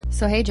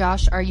So, hey,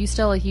 Josh, are you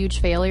still a huge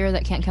failure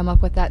that can't come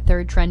up with that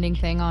third trending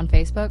thing on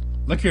Facebook?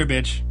 Look here,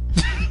 bitch.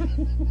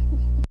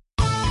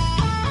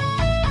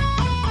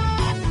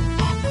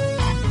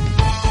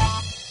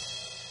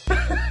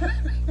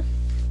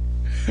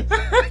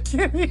 I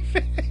can't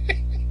even.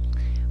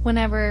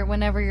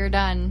 Whenever you're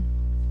done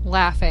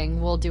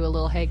laughing, we'll do a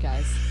little hey,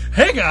 guys.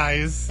 Hey,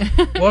 guys.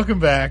 Welcome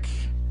back.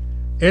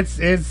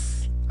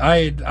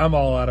 I'm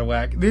all out of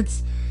whack.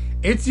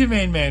 It's your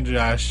main man,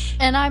 Josh.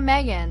 And I'm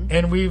Megan.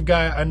 And we've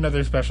got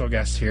another special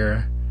guest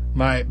here.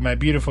 My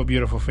beautiful,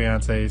 beautiful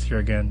fiance is here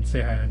again.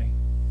 Say hi, honey.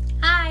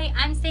 Hi,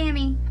 I'm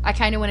Sami. I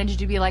kind of wanted you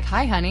to be like,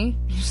 hi, honey.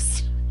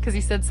 Because he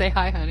said, say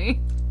hi,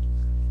 honey.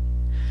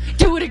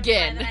 Do it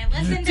again.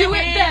 Do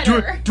it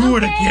better. Do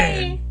it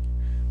again.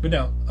 But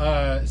no,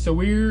 so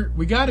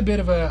we got a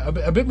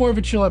bit more of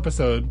a chill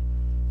episode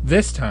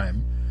this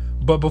time.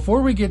 But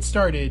before we get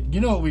started,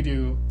 you know what we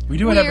do? We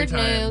do it every time.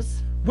 Weird news.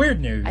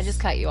 Weird news. I just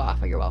cut you off,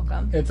 but you're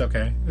welcome. It's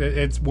okay.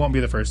 It won't be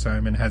the first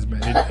time, and has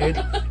been.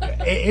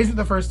 It isn't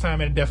the first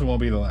time, and it definitely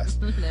won't be the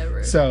last.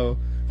 Never. So,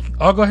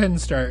 I'll go ahead and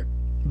start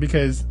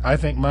because I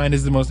think mine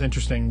is the most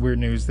interesting weird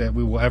news that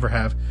we will ever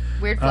have.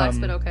 Weird flex,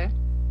 but okay.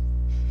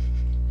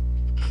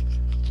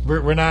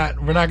 We're not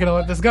gonna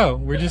let this go.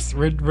 We're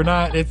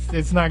not.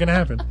 It's not gonna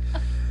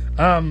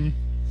happen.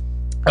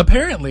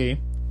 Apparently,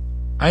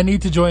 I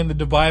need to join the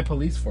Dubai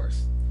police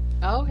force.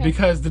 Oh, okay.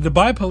 Because the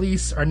Dubai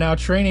police are now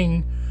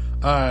training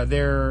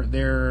their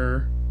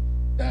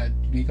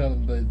do you call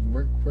them the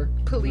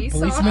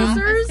policemen?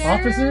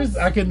 Officers?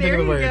 I couldn't think of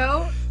the word.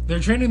 Go. They're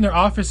training their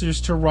officers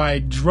to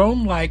ride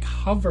drone-like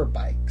hover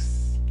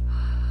bikes.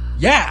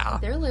 Yeah.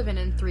 They're living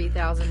in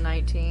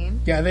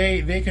 3019. Yeah,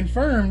 they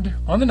confirmed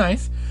on the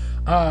 9th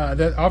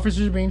that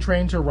officers are being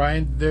trained to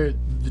ride the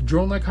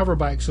drone-like hover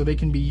bikes so they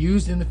can be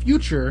used in the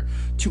future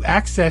to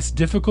access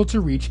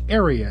difficult-to-reach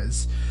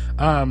areas.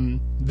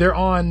 They're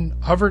on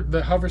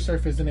the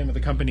Hoversurf is the name of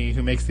the company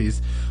who makes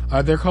these.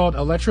 They're called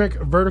Electric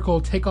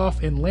Vertical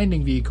Takeoff and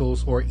Landing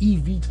Vehicles, or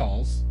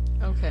eVTOLs.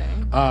 Okay.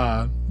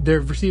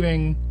 They're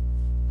receiving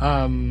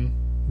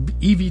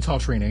eVTOL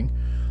training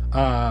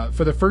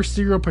for the first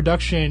serial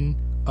production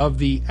of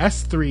the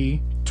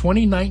S3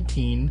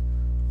 2019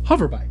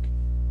 hover bike.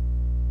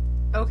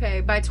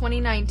 Okay, by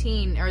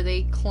 2019, are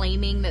they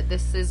claiming that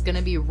this is going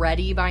to be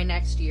ready by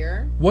next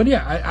year? Well,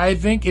 yeah, I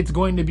think it's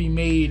going to be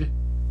made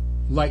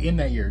like in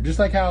that year, just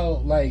like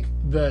how like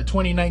the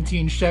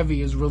 2019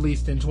 Chevy is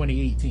released in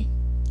 2018.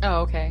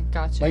 Oh, okay,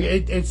 gotcha. Like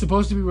it's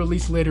supposed to be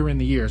released later in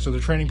the year, so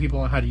they're training people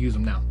on how to use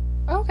them now.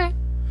 Okay.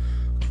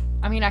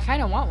 I mean, I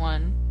kind of want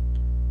one.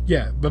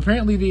 Yeah, but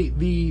apparently the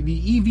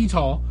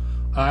eVTOL,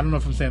 I don't know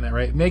if I'm saying that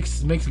right,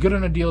 makes good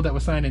on a deal that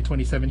was signed in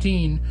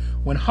 2017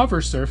 when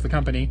Hoversurf, the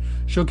company,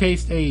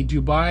 showcased a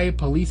Dubai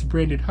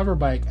police-branded hover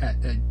bike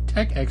at a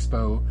tech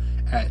expo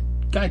at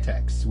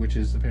Gitex, which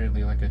is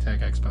apparently like a tech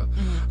expo.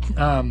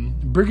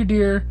 Mm-hmm.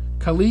 Brigadier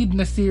Khalid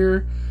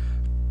Nasir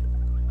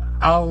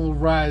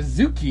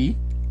Al-Razuki,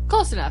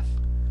 close enough,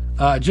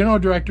 General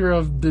Director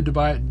of the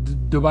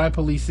Dubai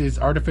Police's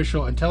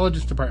Artificial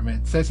Intelligence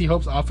Department, says he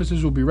hopes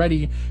officers will be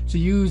ready to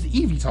use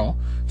eVTOL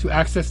to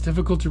access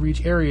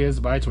difficult-to-reach areas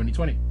by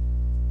 2020.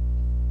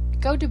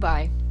 Go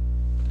Dubai.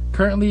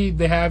 Currently,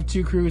 they have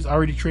 2 crews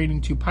already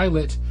training to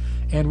pilot,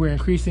 and we're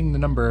increasing the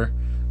number,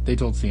 they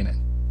told CNN.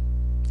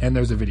 And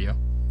there's a video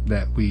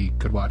that we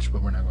could watch,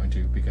 but we're not going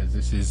to because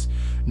this is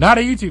not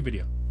a YouTube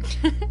video.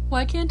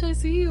 Why can't I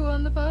see you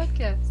on the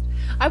podcast?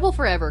 I will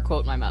forever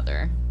quote my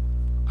mother.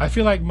 I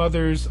feel like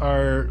mothers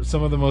are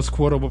some of the most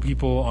quotable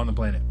people on the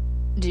planet.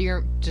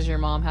 Does your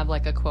mom have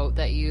like a quote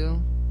that you...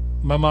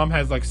 My mom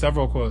has like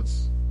several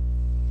quotes.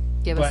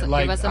 Give us a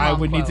mom I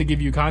would quote. Need to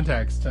give you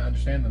context to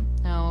understand them.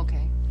 Oh,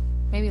 okay.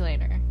 Maybe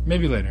later.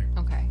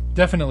 Okay.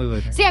 Definitely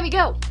later. Sammy,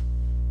 go!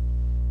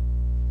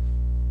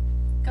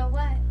 Go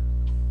what?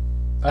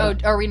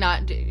 Are we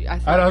not? I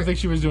don't think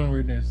she was doing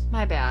weird news.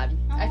 My bad.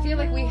 I feel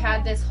like we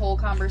had this whole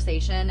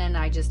conversation and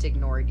I just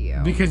ignored you.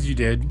 Because you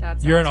did.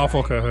 That You're an sounds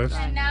awful right. co-host.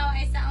 And now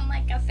I sound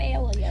like a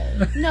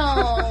failure.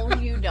 No,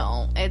 you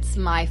don't. It's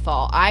my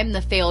fault. I'm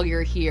the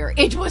failure here.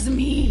 It was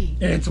me.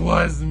 It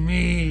was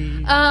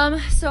me.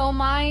 So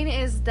mine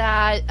is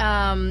that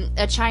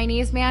a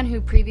Chinese man who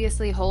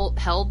previously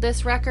held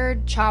this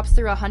record chops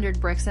through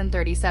 100 bricks in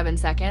 37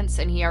 seconds,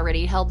 and he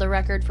already held the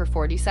record for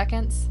 40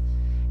 seconds.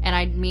 And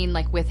I mean,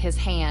 like, with his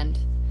hand.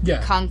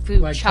 Yeah. Kung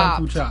Fu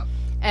chop.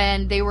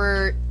 And they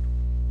were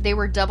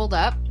doubled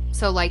up.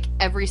 So, like,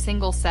 every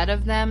single set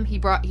of them, he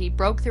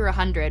broke through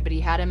 100, but he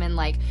had them in,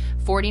 like,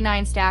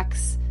 49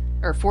 stacks,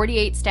 or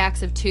 48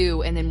 stacks of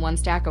 2, and then 1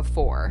 stack of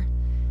 4.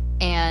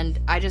 And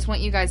I just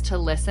want you guys to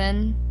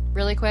listen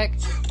really quick.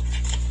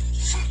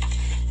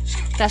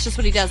 That's just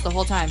what he does the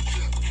whole time.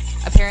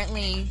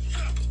 Apparently,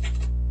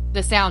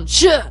 the sound,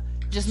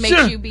 just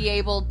makes you be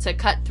able to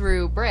cut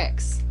through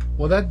bricks.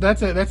 Well,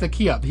 that's a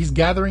key up. He's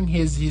gathering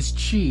his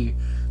chi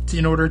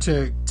in order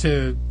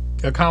to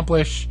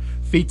accomplish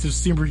feats of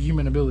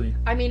superhuman ability.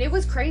 I mean, it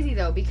was crazy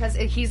though because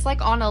he's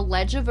like on a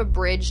ledge of a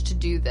bridge to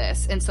do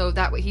this, and so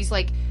that way he's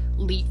like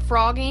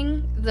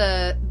leapfrogging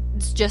the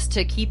just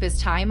to keep his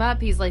time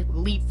up, he's like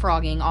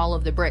leapfrogging all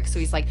of the bricks. So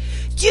he's like,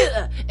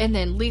 yeah, and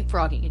then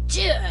leapfrogging,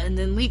 yeah, and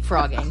then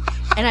leapfrogging.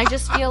 And I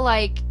just feel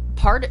like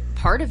part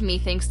of me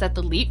thinks that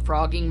the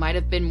leapfrogging might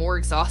have been more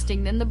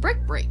exhausting than the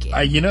brick breaking.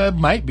 It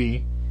might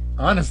be,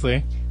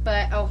 honestly.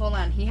 But, oh, hold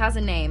on. He has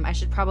a name.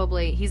 He's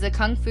a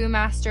kung fu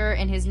master,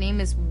 and his name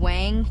is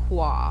Wang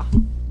Hua.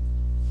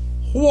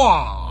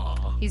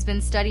 Hua! He's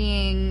been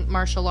studying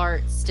martial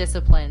arts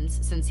disciplines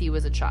since he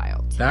was a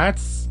child.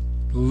 That's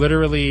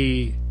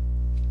literally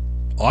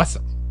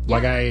awesome. Yeah.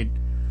 Like,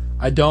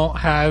 I don't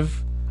have...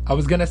 I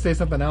was gonna say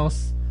something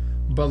else,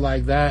 but,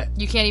 like, that...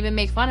 You can't even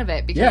make fun of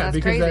it because that's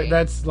crazy. Yeah, because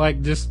that's,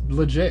 like, just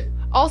legit.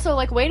 Also,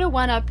 like, way to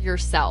one-up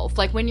yourself.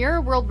 Like, when you're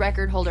a world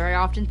record holder, I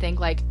often think,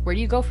 like, where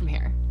do you go from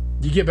here?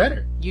 You get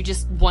better. You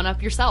just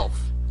one-up yourself.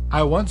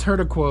 I once heard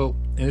a quote,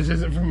 and this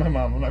isn't from my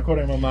mom. I'm not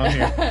quoting my mom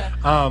here.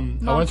 I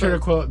once heard a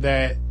quote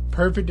that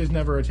perfect is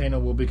never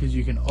attainable because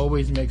you can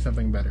always make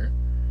something better.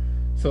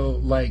 So,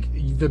 like,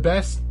 the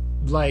best,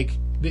 like,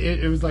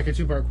 it was like a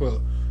 2-part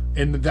quote,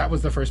 and that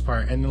was the first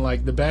part. And then,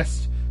 like, the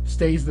best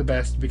stays the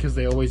best because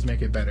they always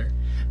make it better.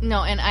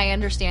 No, and I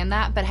understand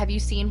that, but have you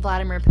seen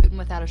Vladimir Putin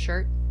without a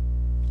shirt?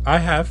 I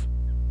have.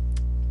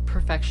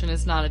 Perfection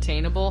is not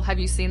attainable. Have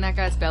you seen that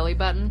guy's belly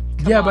button?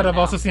 Yeah, but I've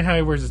also seen how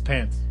he wears his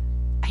pants.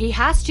 He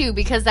has to,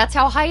 because that's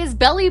how high his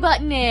belly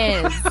button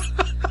is.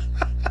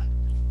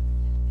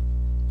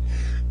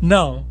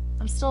 No.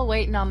 I'm still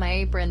waiting on my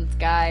aprons,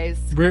 guys.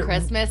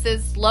 Christmas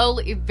is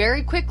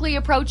very quickly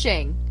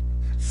approaching.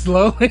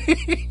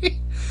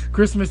 Slowly?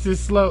 Christmas is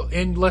slow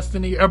in less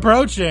than a year.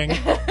 Approaching.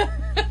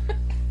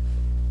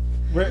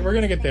 We're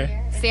going to get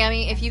there.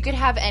 Sammy, if you could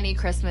have any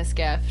Christmas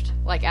gift,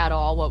 like at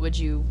all, what would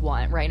you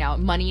want right now?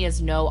 Money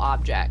is no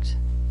object.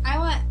 I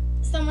want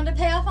someone to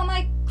pay off all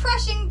my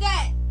crushing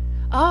debt.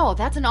 Oh,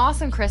 that's an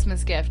awesome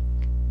Christmas gift.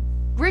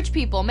 Rich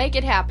people, make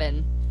it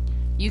happen.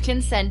 You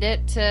can send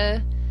it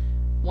to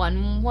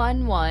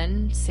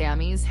 111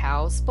 Sammy's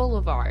House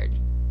Boulevard.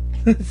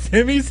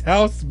 Sammy's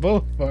House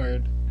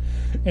Boulevard.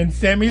 In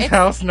Sammy's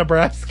house,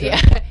 Nebraska.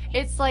 Yeah,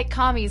 it's like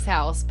Kami's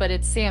house, but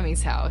it's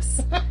Sammy's house.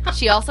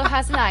 She also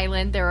has an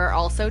island. There are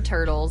also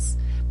turtles,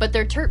 but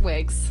they're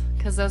turtwigs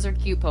because those are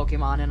cute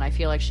Pokemon, and I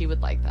feel like she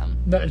would like them.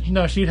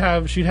 No, she'd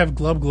have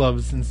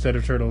gloves instead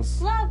of turtles.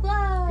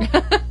 Glove.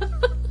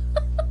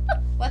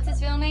 What's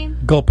his real name?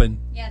 Gulpin.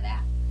 Yeah,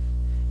 that.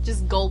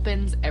 Just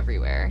gulpins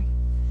everywhere.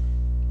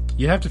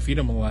 You have to feed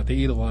them a lot. They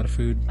eat a lot of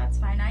food. That's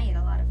fine. I eat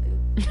a lot of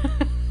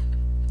food.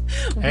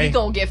 We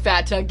gonna get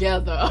fat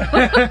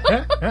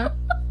together.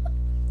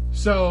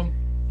 So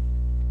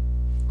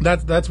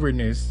that's weird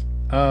news.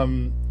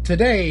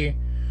 Today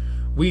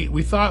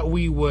we thought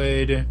we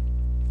would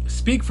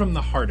speak from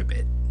the heart a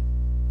bit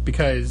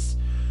because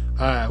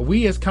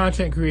we as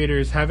content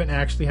creators haven't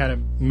actually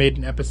made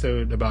an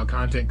episode about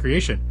content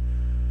creation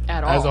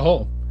at all as a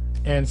whole.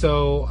 And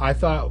so I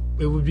thought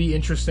it would be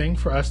interesting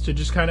for us to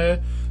just kind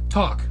of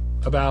talk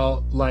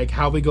about like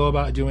how we go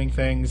about doing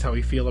things, how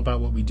we feel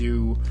about what we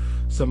do,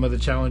 some of the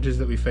challenges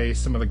that we face,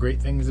 some of the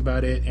great things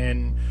about it,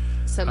 and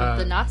some of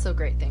the not so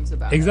great things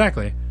about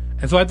exactly. it.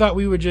 And so I thought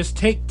we would just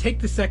take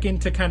the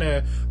second to kind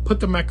of put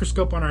the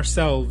microscope on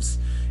ourselves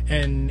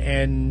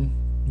and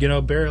you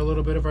know, bear a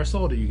little bit of our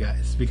soul to you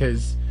guys,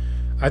 because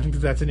I think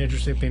that's an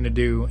interesting thing to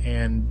do,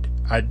 and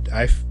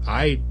I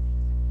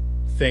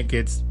think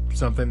it's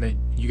something that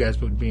you guys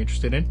would be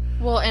interested in.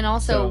 Well, and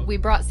also we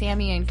brought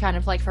Sammy in kind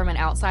of like from an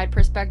outside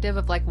perspective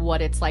of like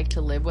what it's like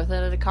to live with it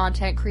as a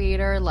content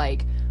creator.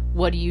 Like,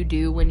 what do you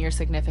do when your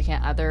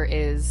significant other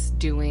is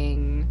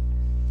doing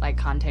like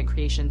content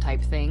creation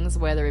type things,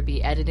 whether it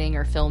be editing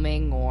or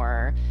filming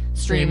or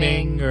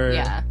streaming or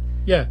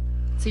yeah.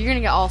 So you're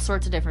gonna get all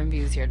sorts of different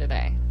views here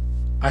today.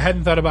 I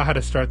hadn't thought about how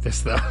to start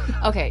this though.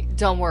 Okay,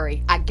 don't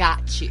worry, I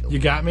got you. You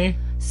got me?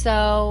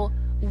 So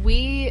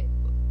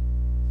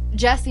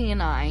Jesse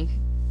and I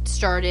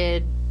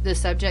started the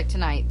subject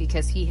tonight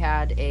because he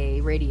had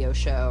a radio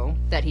show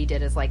that he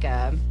did as like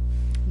an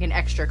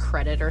extra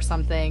credit or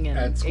something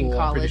at school, in college.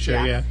 I'm pretty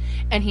sure, yeah.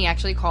 And he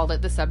actually called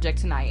it the subject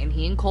tonight, and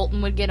he and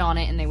Colton would get on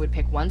it and they would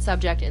pick one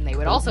subject and they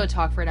would also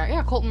talk for an hour.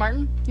 Yeah, Colton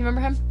Martin. You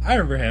remember him? I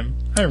remember him.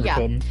 I remember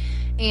Colton.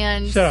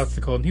 And shout outs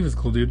to Colton. He was a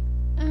cool dude.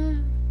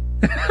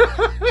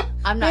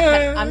 I'm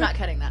not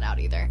cutting that out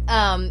either.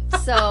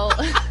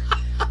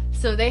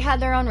 So they had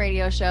their own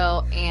radio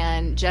show,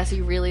 and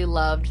Jesse really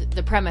loved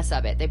the premise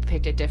of it. They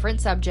picked a different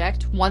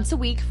subject once a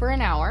week for an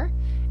hour,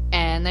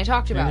 and they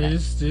talked about it.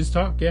 Just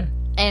talk, yeah.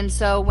 And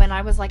so when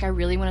I was like, I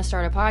really want to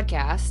start a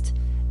podcast,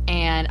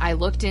 and I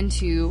looked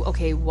into,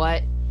 okay,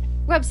 what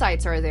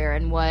websites are there,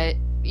 and what,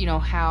 you know,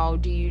 how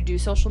do you do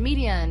social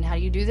media, and how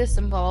do you do this,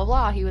 and blah, blah,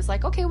 blah. He was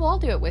like, okay, well, I'll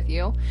do it with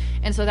you.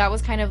 And so that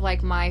was kind of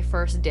like my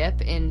first dip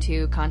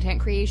into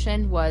content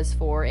creation was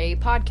for a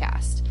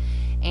podcast.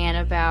 And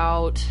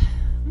about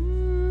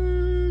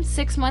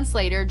 6 months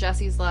later,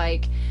 Jesse's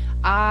like,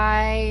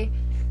 I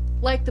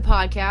like the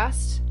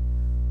podcast,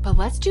 but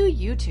let's do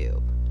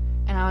YouTube.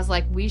 And I was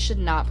like, we should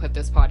not put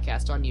this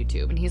podcast on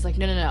YouTube. And he's like,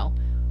 no.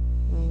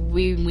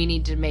 we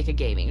need to make a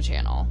gaming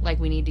channel. Like,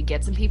 we need to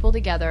get some people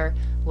together.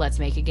 Let's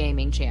make a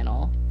gaming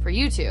channel for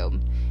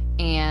YouTube.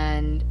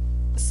 And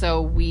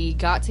so we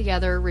got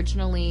together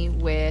originally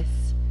with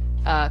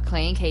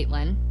Clay and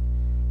Caitlin,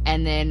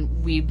 and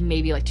then we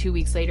maybe like 2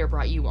 weeks later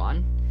brought you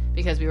on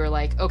because we were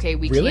like, okay,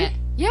 we really? can't.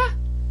 Yeah.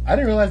 I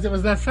didn't realize it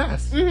was that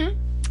fast.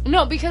 Mm-hmm.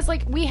 No, because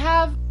like we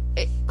have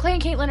Clay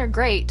and Caitlin are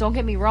great. Don't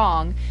get me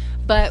wrong.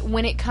 But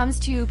when it comes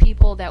to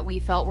people that we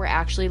felt were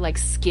actually, like,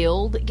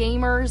 skilled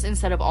gamers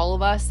instead of all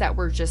of us that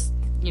were just,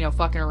 you know,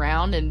 fucking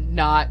around and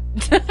not,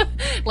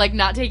 like,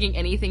 not taking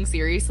anything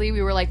seriously,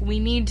 we were like, we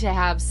need to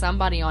have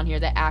somebody on here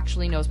that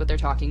actually knows what they're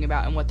talking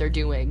about and what they're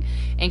doing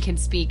and can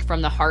speak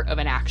from the heart of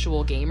an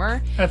actual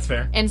gamer. That's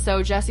fair. And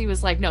so Jesse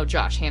was like, no,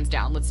 Josh, hands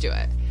down, let's do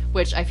it.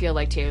 Which I feel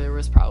like Taylor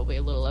was probably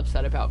a little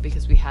upset about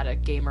because we had a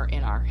gamer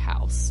in our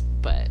house.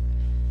 But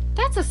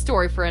that's a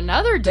story for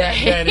another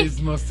day. That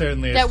is most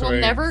certainly a that story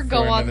will never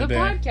go on the day.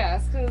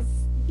 podcast because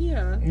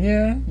Yeah.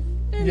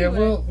 Anyway. Yeah,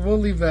 we'll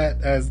leave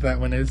that as that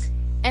one is.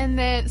 And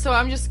then, so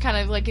I'm just kind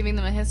of like giving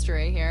them a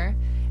history here.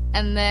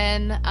 And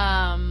then,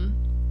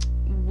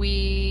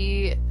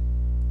 we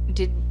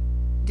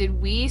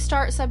did we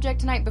start Subject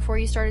Tonight before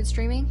you started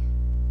streaming?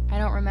 I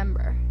don't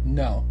remember.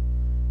 No.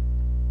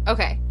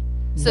 Okay.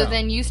 So No.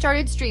 then you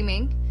started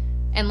streaming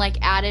and like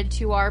added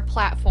to our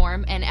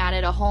platform and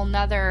added a whole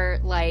nother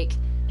like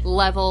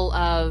level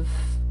of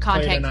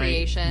content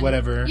creation.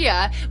 Whatever.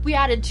 Yeah. We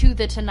added to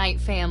the Tonight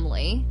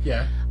family.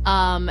 Yeah.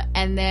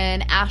 And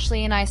then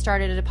Ashley and I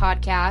started a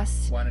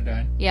podcast. Wine and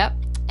Dine. Yep.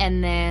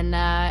 And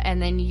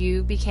then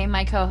you became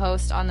my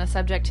co-host on the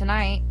Subject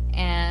Tonight,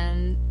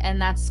 and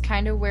that's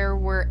kind of where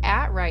we're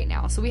at right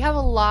now. So we have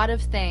a lot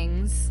of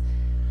things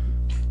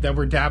that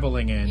we're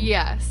dabbling in.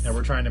 Yes. That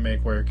we're trying to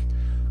make work.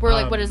 We're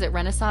like, what is it,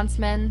 Renaissance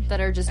men that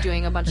are just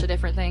doing a bunch of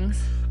different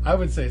things? I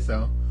would say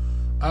so.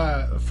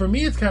 For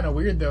me, it's kind of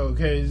weird though,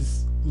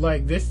 because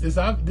like this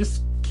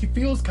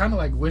feels kind of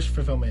like wish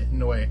fulfillment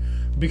in a way,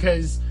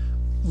 because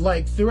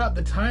like throughout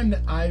the time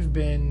that I've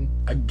been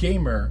a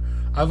gamer,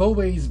 I've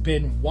always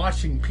been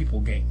watching people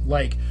game.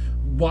 Like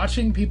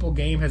watching people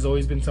game has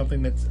always been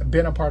something that's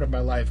been a part of my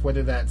life,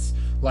 whether that's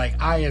like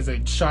I as a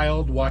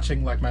child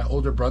watching like my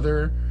older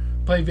brother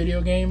play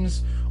video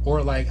games,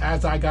 or like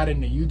as I got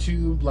into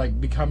YouTube, like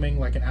becoming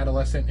like an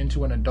adolescent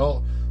into an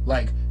adult,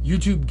 like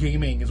YouTube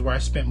gaming is where I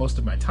spent most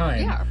of my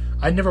time. Yeah.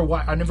 I never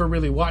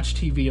really watched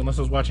TV unless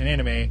I was watching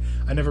anime.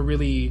 I never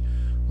really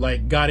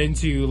like got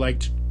into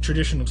like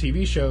traditional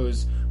TV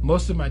shows.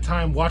 Most of my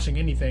time watching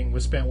anything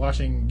was spent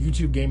watching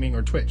YouTube gaming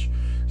or Twitch.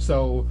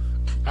 So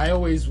I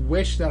always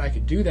wish that I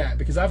could do that,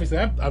 because obviously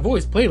I've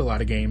always played a lot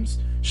of games,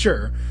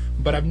 sure,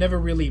 but I've never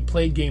really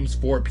played games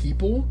for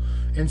people.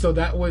 And so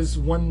that was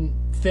one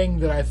thing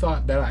that I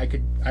thought that I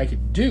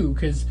could do,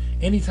 because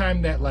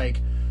anytime that like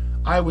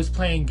I was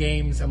playing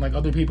games and like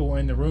other people were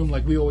in the room,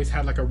 like we always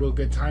had like a real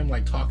good time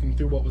like talking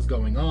through what was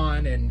going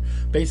on and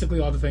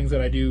basically all the things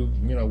that I do,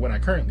 you know, when I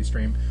currently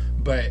stream.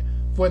 But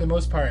for the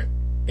most part,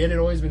 it had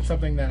always been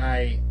something that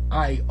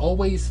I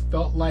always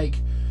felt like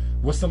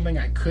was something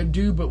I could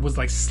do, but was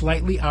like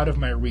slightly out of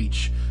my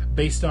reach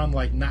based on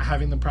like not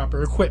having the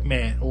proper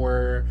equipment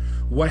or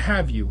what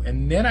have you.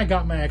 And then I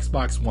got my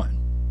Xbox One.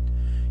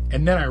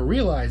 And then I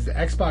realized the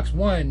Xbox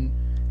One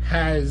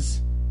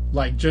has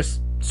like just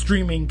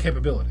streaming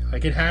capability.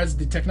 Like it has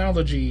the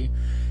technology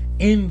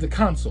in the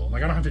console.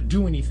 Like I don't have to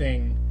do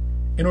anything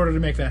in order to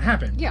make that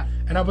happen. Yeah.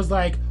 And I was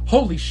like,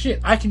 holy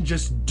shit, I can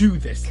just do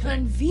this thing.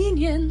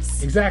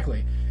 Convenience.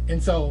 Exactly.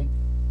 And so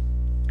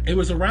it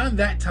was around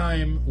that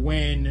time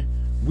when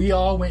we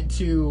all went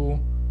to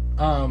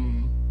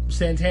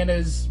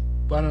Santana's,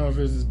 I don't know if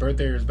it was his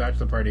birthday or his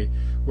bachelor party,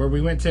 where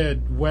we went to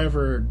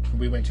wherever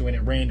we went to and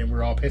it rained and we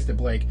were all pissed at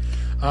Blake.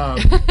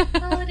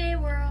 Holiday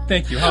World.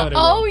 Thank you, Holiday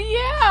Oh, World.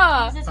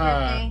 yeah. It's his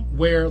birthday.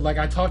 Where like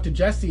I talked to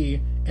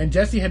Jesse, and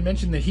Jesse had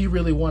mentioned that he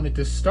really wanted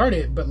to start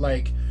it, but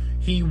like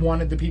he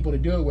wanted the people to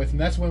do it with, and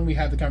that's when we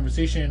had the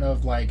conversation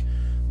of like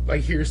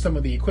here's some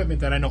of the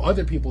equipment that I know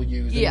other people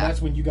use, and that's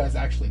when you guys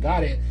actually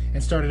got it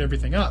and started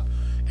everything up.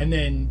 And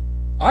then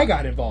I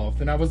got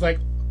involved, and I was like,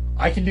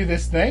 I can do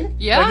this thing?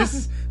 Yeah. Like,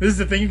 this is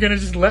the thing you're gonna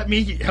just let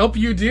me help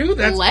you do?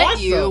 That's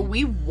awesome. you.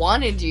 We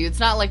wanted you. It's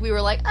not like we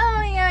were like,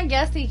 oh yeah, I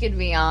guess he could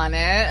be on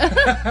it.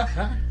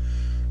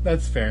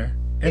 That's fair.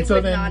 And It so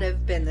would then, not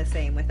have been the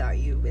same without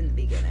you in the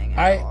beginning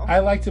at all. I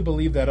like to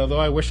believe that, although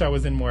I wish I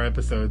was in more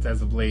episodes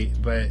as of late,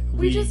 but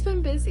We've just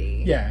been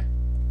busy. Yeah.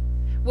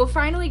 We're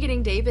finally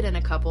getting David in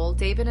a couple.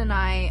 David and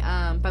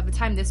I, by the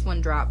time this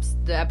one drops,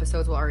 the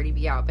episodes will already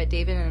be out. But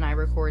David and I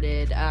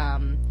recorded, I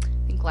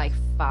think, like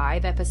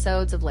 5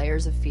 episodes of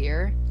Layers of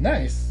Fear.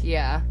 Nice.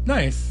 Yeah.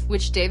 Nice.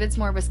 Which David's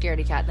more of a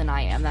scaredy cat than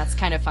I am. That's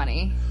kind of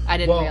funny. I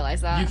didn't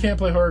realize that. You can't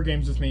play horror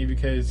games with me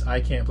because I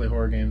can't play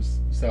horror games.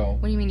 So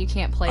What do you mean you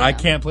can't play I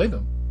them? can't play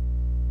them.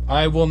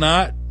 I will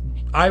not.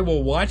 I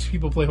will watch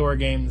people play horror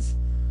games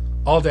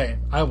all day.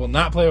 I will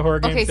not play a horror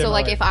game. Okay, so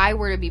like if I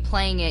were to be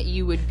playing it,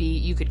 you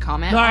could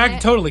comment No, on I it? can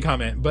totally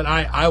comment, but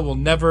I will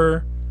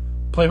never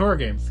play horror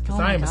games because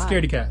I am a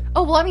scaredy cat.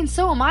 Oh, well, I mean,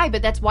 so am I,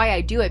 but that's why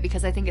I do it,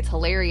 because I think it's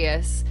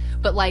hilarious.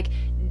 But, like,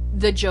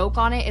 the joke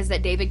on it is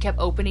that David kept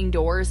opening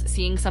doors,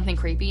 seeing something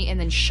creepy, and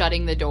then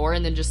shutting the door,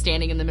 and then just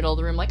standing in the middle of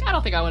the room like, I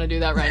don't think I want to do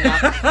that right now.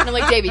 And I'm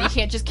like, David, you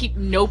can't just keep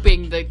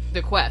noping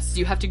the quests.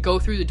 You have to go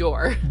through the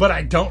door. But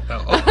I don't,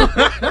 though.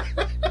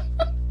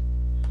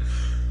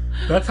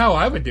 That's how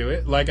I would do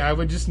it. Like, I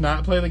would just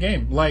not play the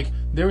game. Like,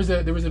 there was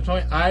a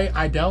point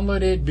I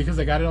downloaded, because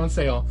I got it on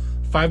sale,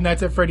 Five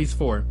Nights at Freddy's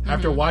 4. Mm-hmm.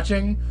 After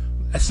watching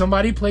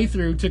somebody play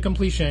through to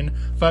completion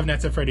Five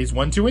Nights at Freddy's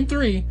 1, 2, and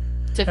 3.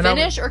 To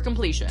finish or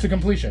completion? To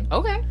completion.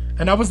 Okay.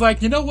 And I was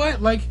like, you know what?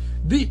 Like,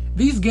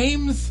 these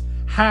games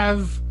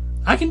have...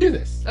 I can do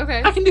this.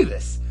 Okay. I can do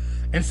this.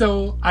 And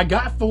so I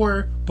got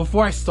 4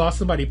 before I saw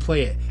somebody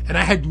play it. And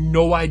I had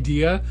no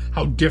idea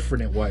how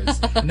different it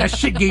was. And that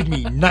shit gave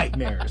me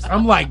nightmares.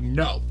 I'm like,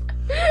 no.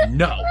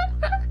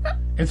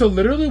 And so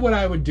literally what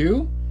I would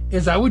do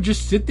is I would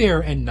just sit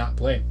there and not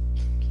play.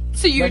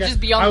 So you would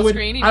just be on the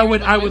screen? And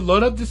I would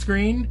load up the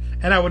screen,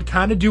 and I would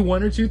kind of do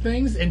 1 or 2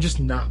 things and just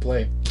not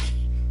play.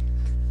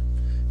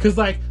 Because,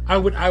 like, I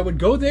would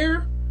go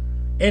there,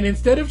 and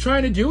instead of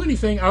trying to do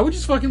anything, I would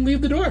just fucking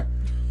leave the door.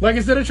 Like,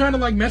 instead of trying to,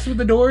 like, mess with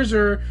the doors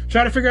or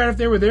try to figure out if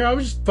they were there, I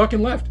was just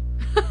fucking left.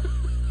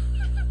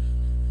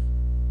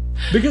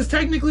 Because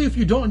technically, if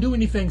you don't do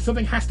anything,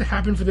 something has to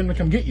happen for them to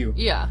come get you.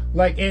 Yeah.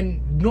 Like,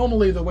 and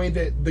normally the way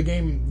that the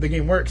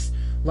game works,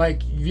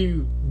 like,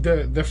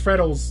 the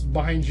frettles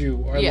behind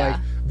you are,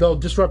 like, they'll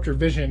disrupt your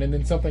vision, and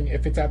then something,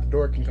 if it's at the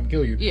door, can come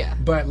kill you. Yeah.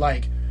 But,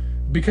 like...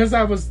 Because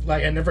I was,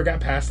 like, I never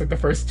got past, like, the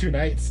first 2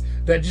 nights.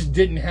 That just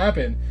didn't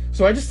happen.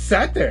 So I just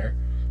sat there.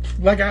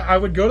 Like, I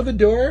would go to the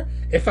door.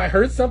 If I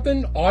heard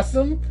something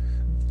awesome,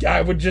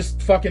 I would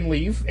just fucking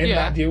leave and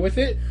not deal with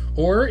it.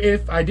 Or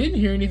if I didn't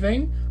hear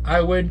anything,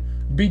 I would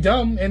be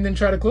dumb and then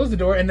try to close the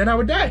door, and then I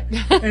would die.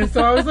 And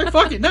so I was like,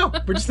 fuck it. No,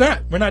 we're just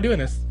not. We're not doing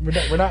this.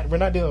 We're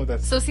not dealing with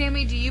this. So,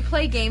 Sammy, do you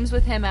play games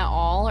with him at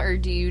all, or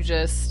do you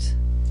just...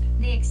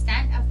 The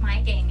extent of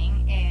my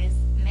gaming is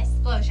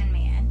Missplosion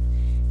Man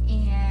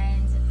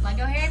and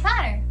Lego Harry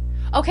Potter.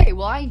 Okay,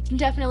 well, I can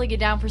definitely get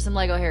down for some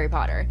Lego Harry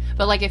Potter.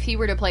 But, like, if he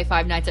were to play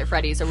Five Nights at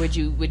Freddy's, or would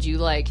you,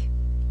 like...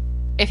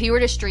 If he were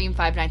to stream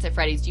Five Nights at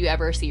Freddy's, do you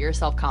ever see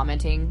yourself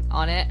commenting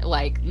on it?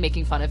 Like,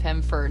 making fun of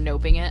him for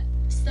noping it?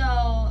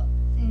 So,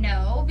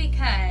 no,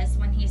 because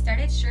when he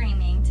started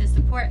streaming, to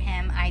support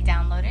him, I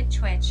downloaded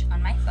Twitch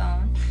on my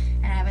phone.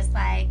 And I was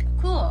like,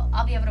 cool,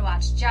 I'll be able to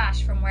watch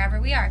Josh from wherever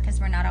we are,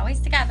 because we're not always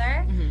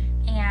together.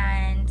 Mm-hmm.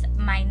 And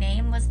my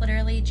name was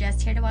literally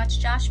just here to watch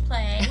Josh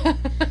play.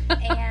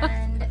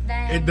 And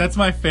then... That's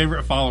my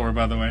favorite follower,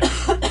 by the way.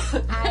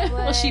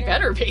 Well, she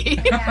better be.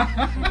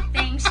 Yeah,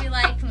 thanks, she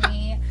liked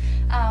me.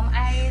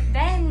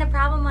 Then the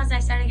problem was I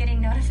started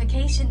getting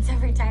notifications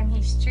every time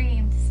he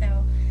streamed,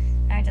 so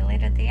I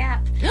deleted the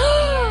app.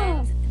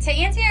 And to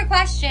answer your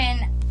question,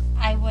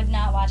 I would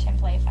not watch him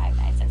play Five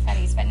Nights at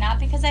Freddy's, but not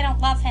because I don't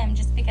love him,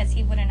 just because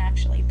he wouldn't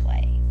actually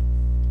play.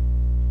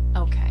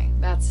 Okay,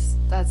 that's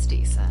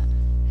decent.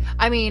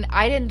 I mean,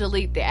 I didn't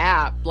delete the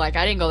app, like,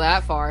 I didn't go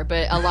that far,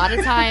 but a lot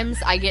of times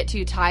I get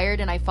too tired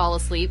and I fall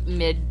asleep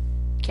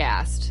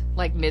mid-cast,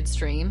 like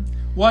mid-stream.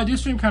 Well, I do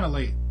stream kind of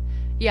late.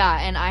 Yeah,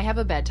 and I have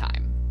a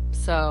bedtime,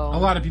 so... A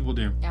lot of people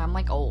do. Yeah, I'm,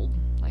 like, old.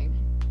 Like,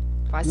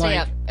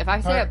 if I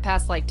stay up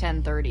past, like,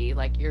 10:30,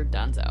 like, you're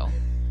donezo.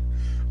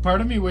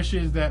 Part of me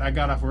wishes that I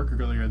got off work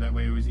earlier. That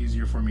way it was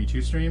easier for me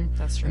to stream.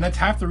 That's true. And that's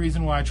half the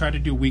reason why I tried to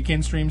do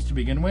weekend streams to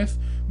begin with.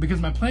 Because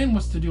my plan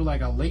was to do,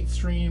 like, a late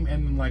stream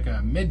and, like,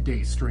 a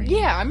midday stream.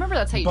 Yeah, I remember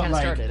that's how you kind of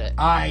started it.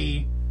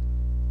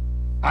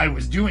 I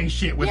was doing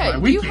shit with my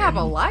weekend. You have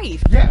a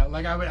life. Yeah,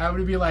 like, I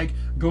would be, like,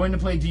 going to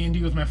play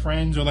D&D with my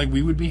friends, or, like,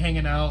 we would be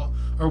hanging out,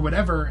 or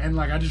whatever, and,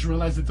 like, I just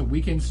realized that the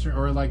weekend stream,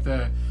 or, like,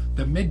 the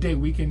midday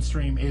weekend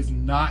stream is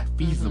not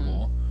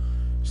feasible. Mm-hmm.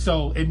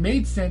 So it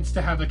made sense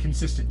to have a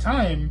consistent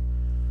time,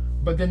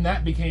 but then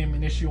that became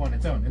an issue on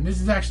its own. And this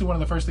is actually one of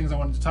the first things I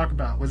wanted to talk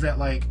about, was that,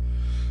 like,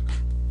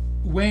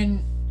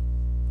 when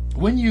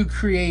you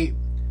create,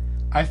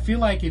 I feel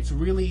like it's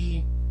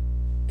really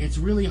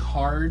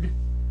hard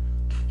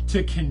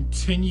to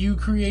continue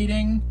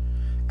creating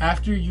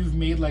after you've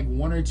made, like,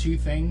 1 or 2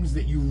 things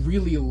that you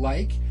really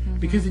like, mm-hmm.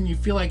 because then you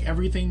feel like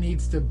everything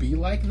needs to be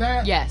like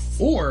that. Yes.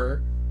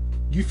 Or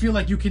you feel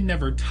like you can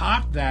never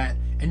top that,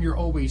 and you're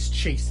always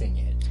chasing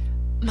it.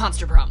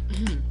 Monster Prom.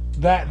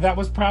 That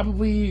was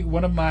probably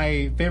one of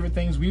my favorite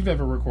things we've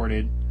ever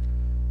recorded.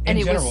 And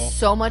it was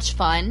so much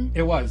fun.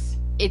 It was.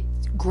 It's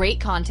great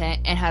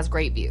content and has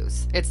great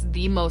views. It's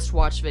the most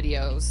watched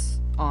videos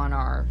on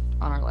our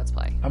Let's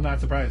Play. I'm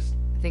not surprised.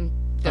 I think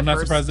the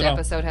first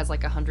episode has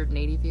like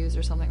 180 views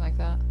or something like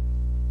that.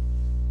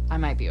 I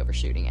might be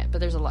overshooting it, but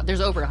there's a lot. There's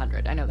over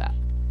 100. I know that.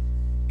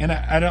 And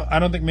I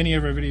don't think many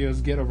of our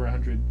videos get over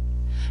 100.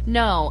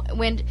 No,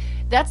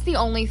 that's the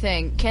only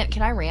thing.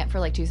 Can I rant for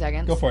like 2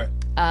 seconds? Go for it.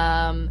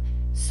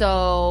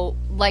 So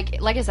like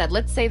I said,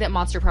 let's say that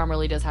Monster Prom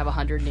really does have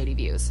 180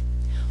 views.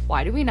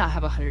 Why do we not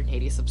have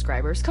 180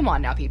 subscribers? Come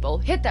on now, people.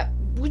 Hit that.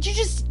 would you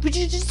just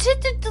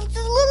hit the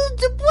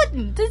little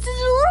button? This is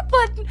a little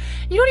button.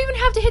 You don't even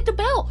have to hit the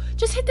bell.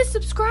 Just hit the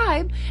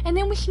subscribe, and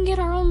then we can get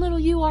our own little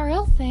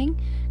URL thing,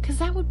 because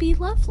that would be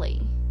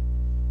lovely.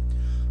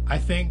 I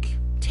think...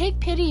 Take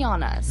pity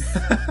on us.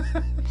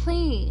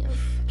 Please.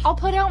 I'll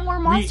put out more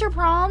monster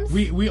proms.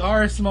 We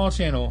are a small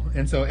channel,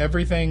 and so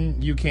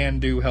everything you can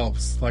do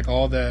helps. Like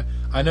all the...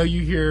 I know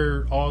you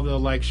hear all the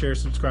like, share,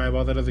 subscribe,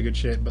 all that other good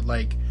shit, but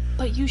like...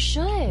 But you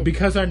should.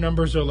 Because our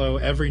numbers are low,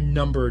 every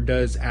number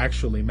does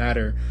actually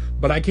matter.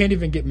 But I can't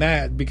even get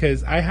mad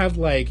because I have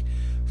like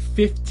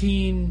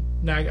 15...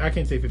 No, I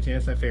can't say 15,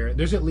 that's not fair.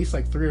 There's at least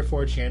like 3 or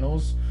 4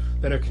 channels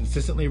that are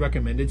consistently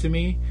recommended to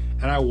me,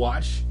 and I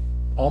watch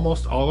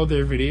almost all of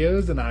their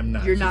videos, and I'm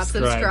not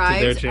subscribed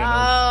to their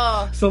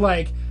channels. Oh. So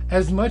like,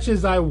 as much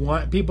as I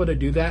want people to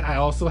do that, I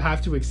also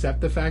have to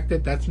accept the fact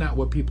that that's not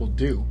what people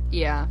do.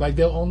 Yeah. Like,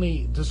 they'll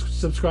only just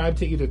subscribe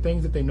to either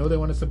things that they know they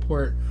want to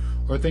support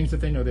or things that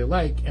they know they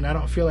like, and I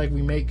don't feel like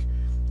we make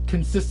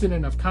consistent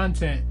enough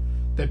content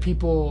that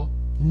people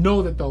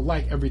know that they'll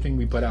like everything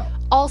we put out.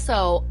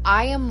 Also,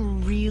 I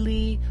am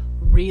really,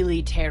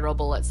 really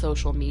terrible at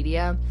social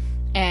media.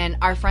 And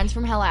our friends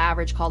from Hella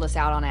Average called us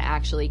out on it,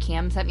 actually.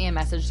 Cam sent me a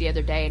message the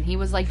other day, and he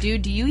was like,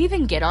 dude, do you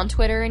even get on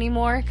Twitter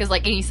anymore? Because,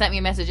 like, and he sent me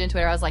a message in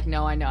Twitter. I was like,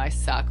 no, I know, I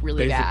suck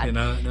really Basically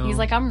bad. No. He's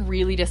like, I'm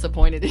really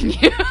disappointed in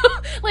you.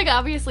 Like,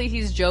 obviously,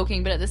 he's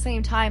joking, but at the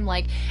same time,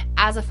 like,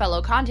 as a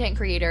fellow content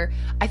creator,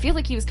 I feel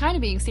like he was kind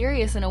of being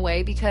serious in a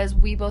way because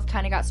we both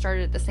kind of got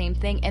started at the same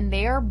thing, and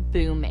they are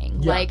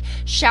booming. Yeah. Like,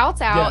 shouts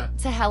out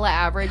to Hella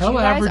Average. Hella you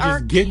guys Average are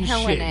is getting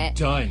killing shit it.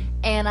 done.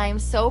 And I'm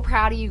so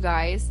proud of you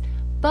guys.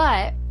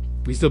 But...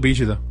 we still beat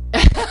you, though.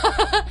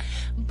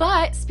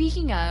 But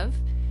speaking of,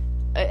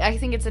 I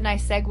think it's a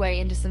nice segue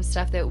into some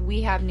stuff that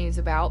we have news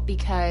about,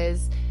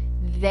 because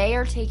they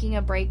are taking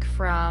a break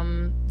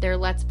from their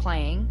Let's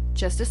Playing,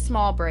 just a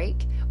small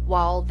break,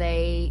 while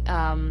they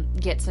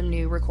get some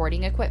new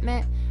recording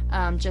equipment,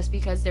 just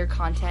because their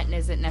content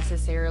isn't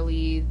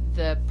necessarily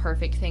the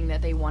perfect thing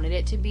that they wanted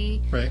it to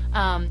be. Right.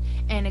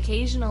 And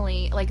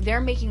occasionally, like, they're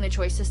making the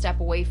choice to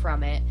step away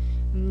from it.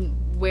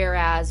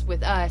 Whereas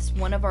with us,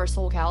 one of our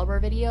Soul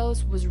Calibur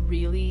videos was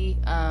really,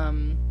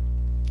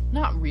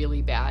 not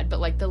really bad, but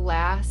like the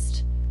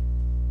last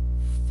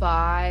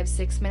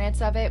 5-6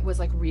 minutes of it was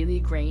like really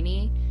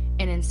grainy.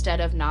 And instead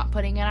of not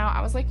putting it out,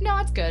 I was like, no,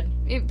 it's good.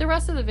 The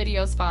rest of the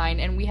video's fine,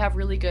 and we have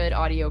really good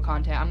audio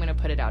content. I'm going to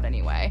put it out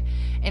anyway.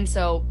 And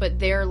so, but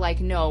they're like,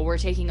 no, we're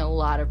taking a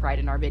lot of pride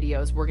in our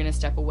videos. We're going to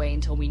step away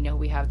until we know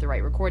we have the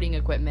right recording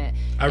equipment.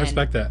 I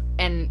respect that.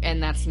 And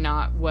that's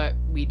not what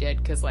we did,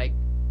 because like,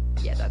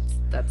 yeah,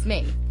 that's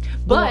me.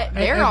 But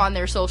they're on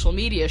their social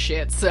media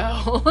shit,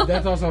 so...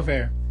 That's also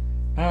fair.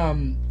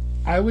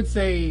 I would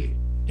say,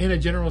 in a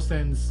general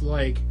sense,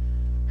 like,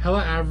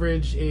 Hella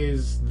Average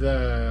is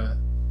the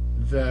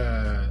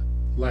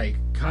like,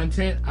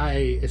 content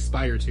I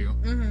aspire to.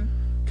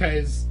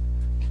 Because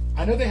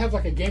I know they have,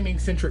 like, a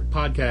gaming-centric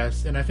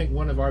podcast, and I think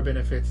one of our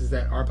benefits is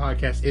that our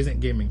podcast isn't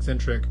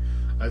gaming-centric,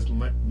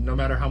 no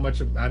matter how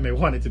much I may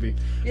want it to be.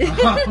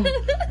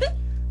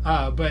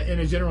 But in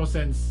a general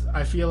sense,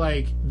 I feel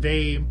like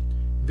they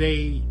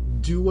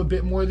do a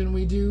bit more than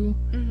we do,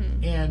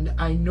 and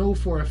I know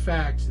for a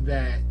fact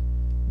that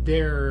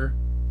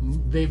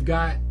they've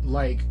got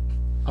like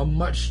a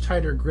much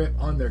tighter grip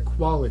on their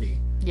quality,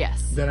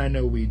 yes, than I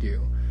know we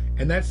do,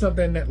 and that's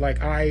something that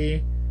like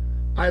I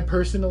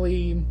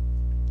personally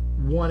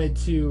wanted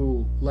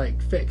to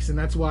like fix, and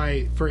that's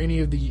why for any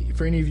of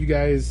you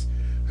guys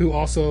who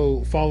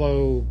also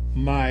follow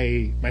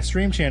my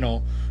stream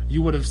channel,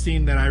 you would have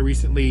seen that I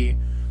recently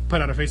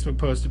put out a Facebook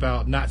post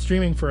about not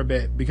streaming for a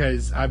bit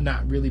because I've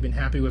not really been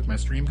happy with my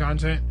stream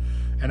content,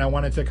 and I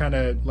wanted to kind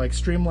of like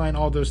streamline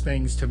all those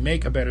things to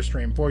make a better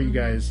stream for you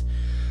guys.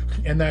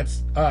 And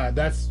that's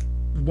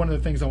one of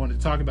the things I wanted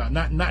to talk about.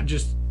 Not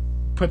just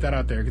put that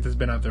out there because it's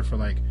been out there for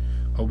like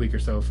a week or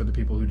so for the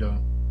people who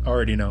don't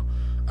already know.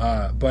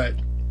 But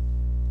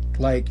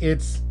like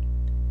it's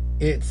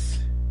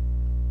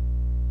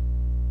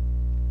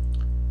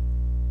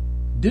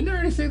didn't I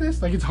already say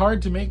this? Like, it's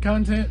hard to make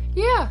content?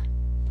 Yeah.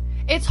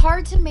 It's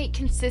hard to make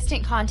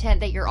consistent content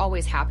that you're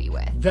always happy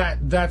with.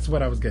 That's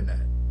what I was getting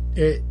at.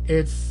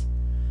 It's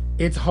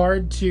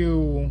hard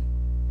to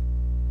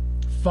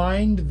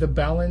find the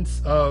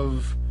balance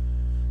of...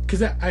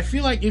 Because I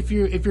feel like if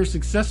you're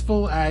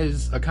successful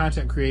as a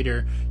content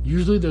creator,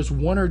 usually there's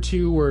one or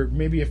two or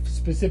maybe a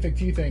specific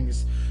few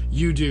things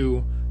you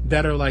do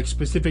that are like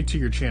specific to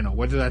your channel,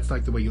 whether that's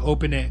like the way you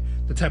open it,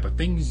 the type of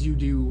things you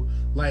do.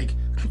 Like,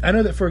 I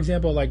know that, for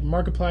example, like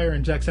Markiplier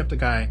and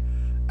Jacksepticeye,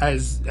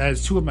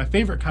 as two of my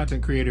favorite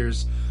content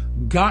creators,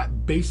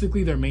 got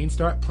basically their main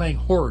start playing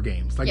horror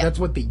games. Like, that's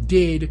what they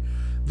did.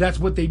 That's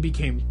what they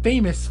became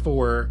famous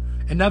for.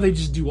 And now they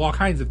just do all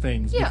kinds of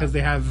things because they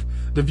have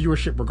the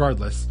viewership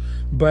regardless.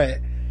 But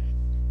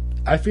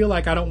I feel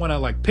like I don't want to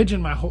like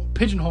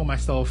pigeonhole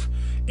myself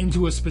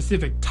into a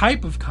specific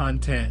type of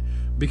content,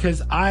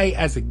 because I,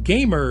 as a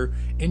gamer,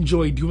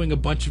 enjoy doing a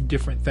bunch of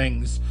different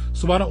things.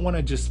 So I don't want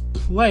to just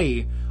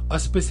play a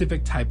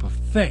specific type of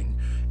thing.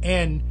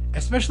 And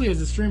especially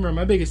as a streamer,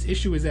 my biggest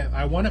issue is that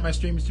I wanted my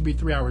streams to be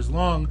 3 hours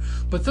long,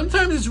 but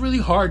sometimes it's really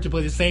hard to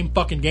play the same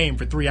fucking game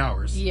for 3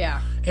 hours.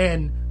 Yeah.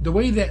 And the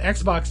way that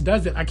Xbox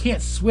does it, I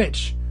can't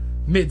switch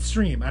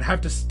mid-stream. I'd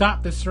have to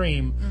stop the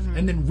stream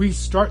and then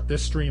restart the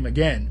stream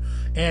again.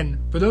 And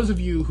for those of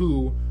you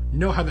who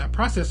know how that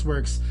process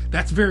works,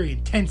 that's very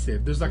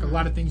intensive. There's like a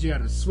lot of things you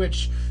gotta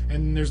switch,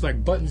 and there's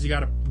like buttons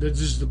there's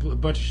just a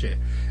bunch of shit.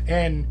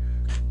 And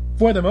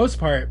for the most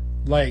part,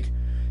 like,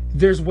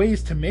 there's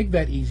ways to make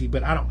that easy,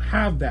 but I don't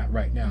have that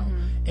right now.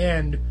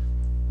 And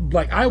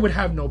like, I would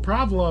have no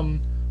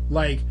problem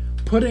like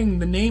putting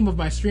the name of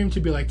my stream to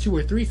be like 2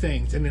 or 3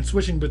 things and then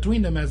switching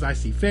between them as I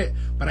see fit,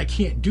 but I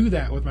can't do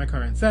that with my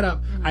current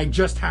setup. I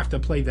just have to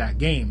play that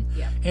game.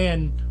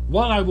 And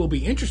while I will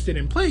be interested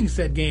in playing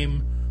said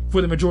game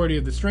for the majority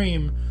of the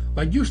stream,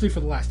 like usually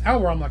for the last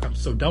hour, I'm like, I'm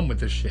so done with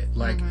this shit.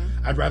 Like,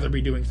 I'd rather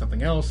be doing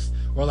something else,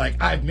 or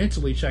like I've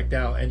mentally checked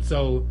out, and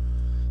so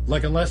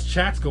like, unless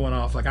chat's going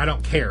off, like, I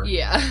don't care.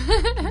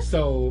 Yeah.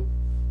 So,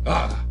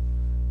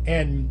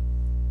 and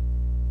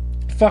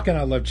fucking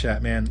I love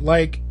chat, man.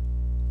 Like,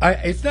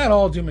 it's not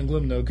all doom and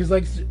gloom, though, because,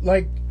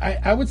 like,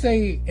 I would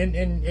say,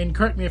 and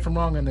correct me if I'm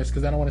wrong on this,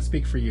 because I don't want to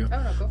speak for you. Oh,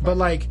 no, go for but, it.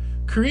 like,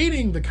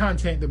 creating the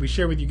content that we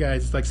share with you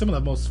guys is, like, some of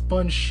the most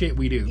fun shit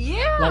we do.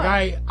 Yeah.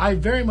 Like, I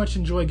very much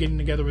enjoy getting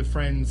together with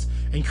friends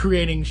and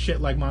creating shit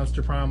like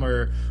Monster Prom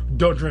or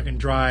Don't Drink and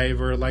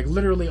Drive, or, like,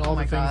 literally all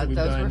the things that we've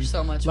done. Those were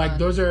so much like, fun.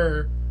 those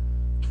are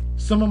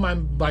some of my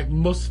like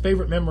most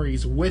favorite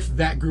memories with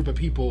that group of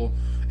people,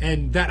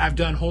 and that I've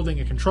done holding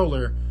a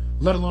controller,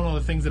 let alone all the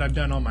things that I've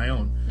done on my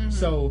own.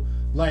 So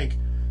like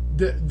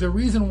the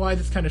reason why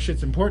this kind of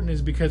shit's important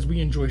is because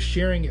we enjoy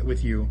sharing it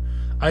with you.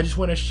 I just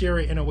want to share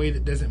it in a way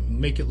that doesn't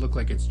make it look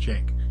like it's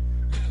jank.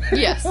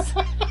 Yes.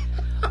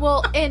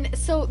 Well, and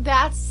so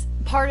that's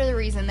part of the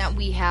reason that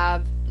we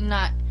haven't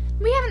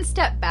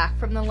stepped back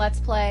from the Let's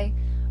Play.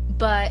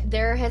 But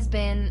there has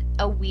been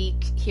a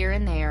week here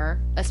and there,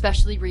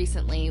 especially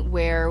recently,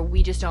 where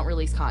we just don't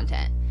release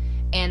content.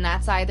 And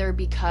that's either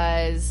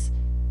because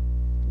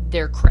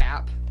they're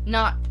crap.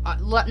 Not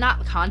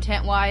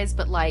content-wise,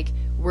 but, like,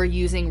 we're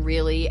using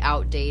really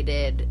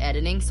outdated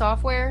editing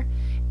software.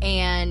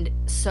 And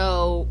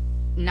so,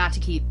 not to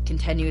keep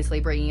continuously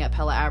bringing up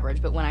Hella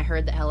Average, but when I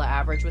heard that Hella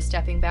Average was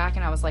stepping back,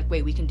 and I was like,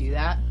 wait, we can do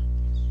that?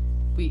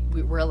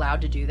 We're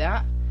allowed to do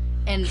that?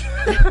 And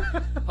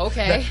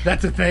okay,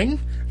 that's a thing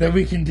that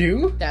we can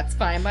do. That's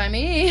fine by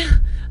me.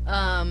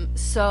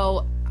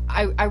 So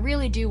I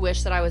really do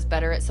wish that I was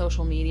better at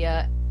social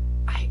media.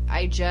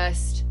 I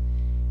just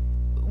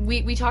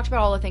we talked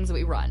about all the things that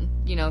we run,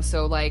 you know.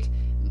 So like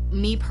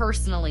me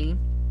personally,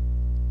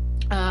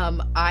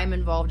 I'm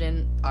involved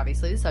in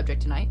obviously the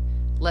subject tonight,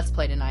 Let's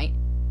Play tonight,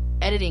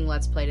 editing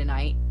Let's Play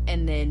tonight,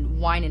 and then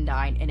Wine and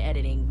Dine and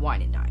editing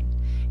Wine and Dine.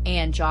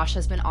 And Josh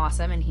has been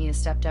awesome, and he has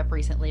stepped up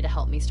recently to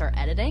help me start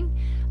editing,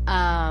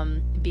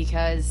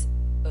 because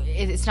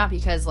it's not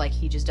because, like,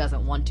 he just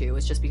doesn't want to.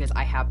 It's just because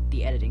I have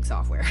the editing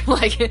software.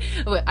 Like,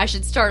 I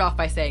should start off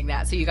by saying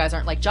that, so you guys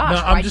aren't like,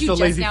 Josh, why'd you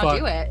just now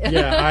do it?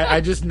 Yeah,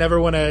 I just never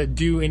want to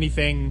do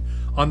anything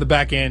on the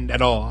back end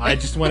at all. I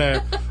just want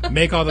to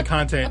make all the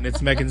content, and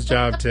it's Megan's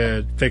job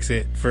to fix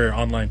it for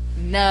online.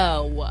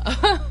 No.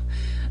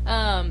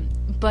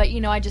 But,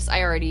 you know, I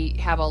already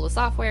have all the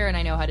software and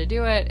I know how to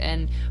do it.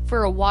 And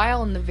for a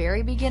while in the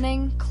very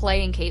beginning,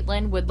 Clay and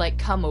Caitlin would, like,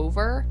 come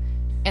over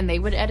and they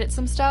would edit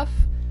some stuff.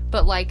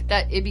 But, like,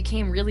 it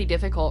became really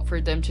difficult for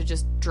them to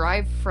just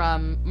drive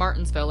from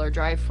Martinsville or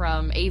drive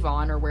from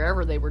Avon or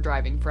wherever they were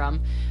driving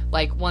from,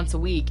 like, once a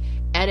week,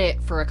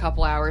 edit for a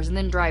couple hours, and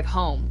then drive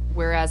home.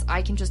 Whereas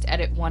I can just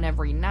edit one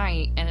every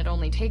night, and it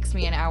only takes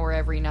me an hour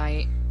every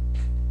night.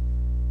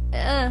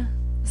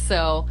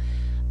 So,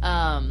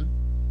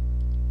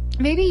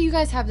 maybe you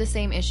guys have the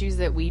same issues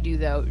that we do,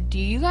 though. Do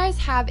you guys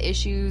have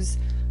issues,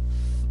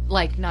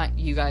 like, not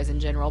you guys in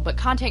general, but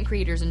content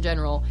creators in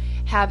general,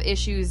 have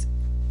issues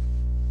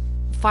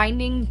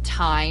finding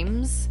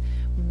times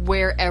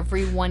where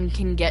everyone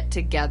can get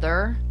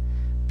together?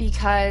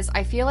 Because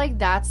I feel like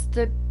that's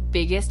the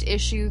biggest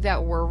issue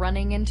that we're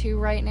running into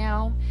right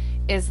now,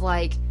 is,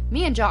 like,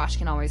 me and Josh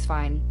can always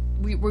find,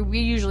 we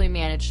usually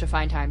manage to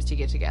find times to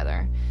get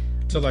together.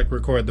 To, like,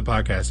 record the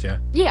podcast, yeah.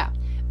 Yeah.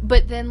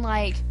 But then,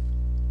 like,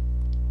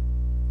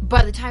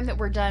 by the time that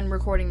we're done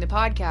recording the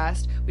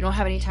podcast, we don't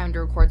have any time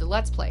to record the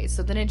Let's Plays.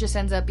 So then it just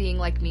ends up being,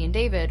 like, me and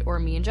David, or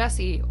me and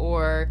Jesse,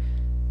 or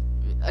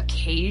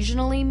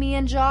occasionally me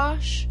and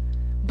Josh.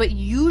 But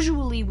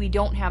usually we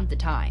don't have the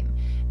time.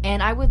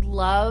 And I would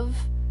love,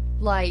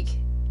 like,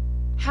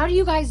 how do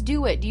you guys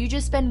do it? Do you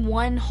just spend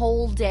one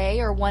whole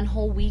day or one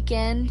whole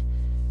weekend,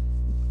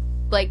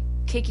 like,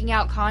 kicking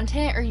out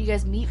content, or you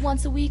guys meet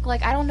once a week?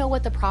 Like, I don't know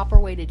what the proper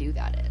way to do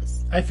that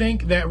is. I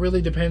think that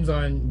really depends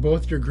on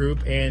both your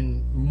group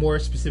and more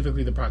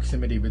specifically the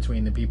proximity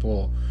between the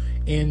people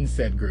in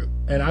said group.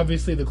 And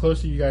obviously the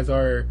closer you guys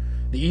are,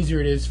 the easier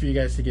it is for you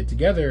guys to get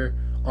together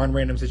on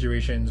random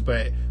situations.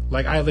 But,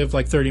 like, I live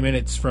like 30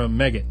 minutes from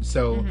Megan,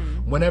 so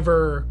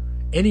whenever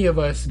any of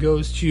us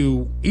goes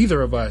to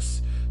either of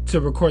us to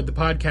record the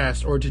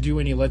podcast or to do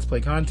any Let's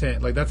Play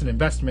content, like, that's an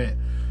investment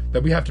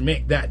that we have to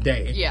make that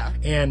day. Yeah.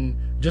 And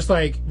just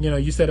like,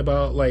 you said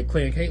about, like,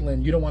 Clay and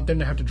Caitlin, you don't want them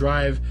to have to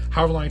drive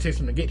however long it takes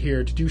them to get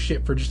here to do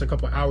shit for just a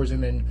couple of hours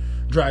and then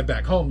drive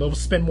back home. They'll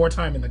spend more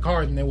time in the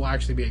car than they will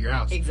actually be at your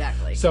house.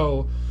 Exactly.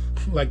 So,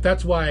 like,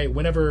 that's why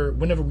whenever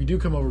we do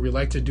come over, we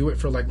like to do it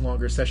for, like,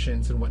 longer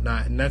sessions and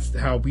whatnot, and that's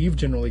how we've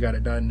generally got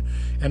it done.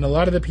 And a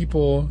lot of the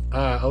people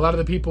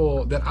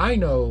that I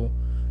know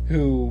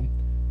who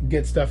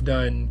get stuff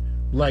done,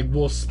 like,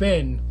 will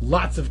spend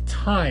lots of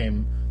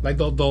time. Like,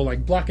 they'll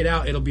like block it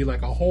out. It'll be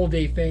like a whole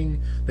day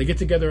thing. They get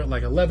together at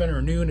like 11 or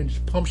noon and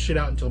just pump shit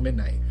out until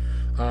midnight.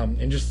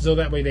 And just so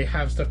that way they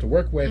have stuff to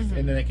work with,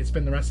 and then they can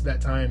spend the rest of that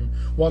time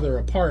while they're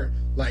apart,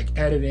 like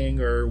editing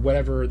or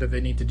whatever that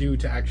they need to do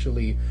to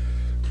actually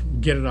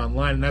get it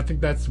online. And I think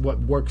that's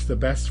what works the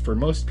best for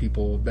most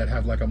people that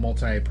have like a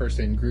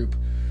multi-person group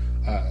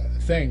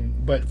thing.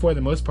 But for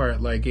the most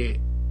part, like,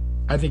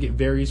 I think it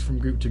varies from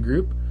group to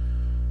group.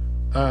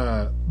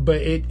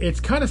 But it's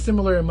kind of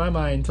similar in my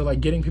mind to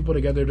like getting people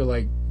together to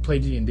like play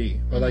D&D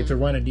or like to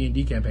run a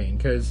D&D campaign.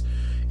 Because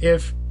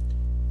if,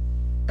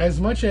 as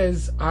much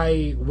as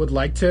I would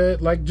like to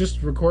like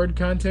just record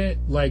content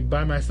like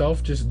by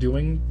myself, just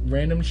doing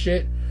random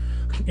shit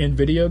in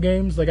video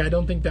games, like, I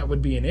don't think that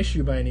would be an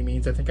issue by any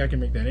means. I think I can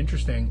make that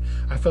interesting.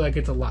 I feel like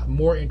it's a lot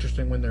more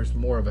interesting when there's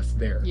more of us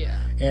there. Yeah.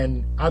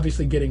 And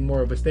obviously getting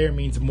more of us there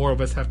means more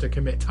of us have to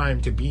commit time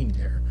to being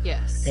there.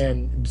 Yes.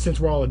 And since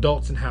we're all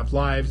adults and have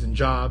lives and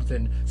jobs,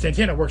 and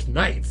Santana works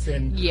nights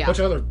and a bunch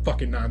of other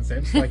fucking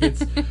nonsense, like,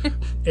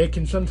 it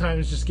can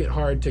sometimes just get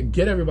hard to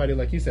get everybody,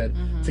 like you said,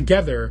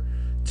 together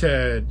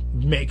to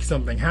make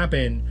something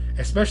happen,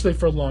 especially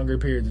for longer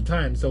periods of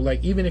time. So,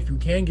 like, even if you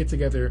can get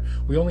together,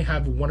 we only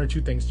have 1 or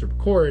 2 things to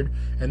record,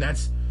 and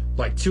that's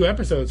like 2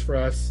 episodes for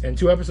us, and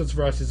 2 episodes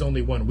for us is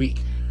only 1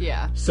 week.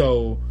 Yeah.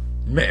 So,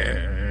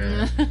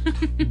 man.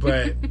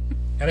 But,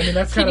 and I mean,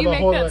 that's kind of a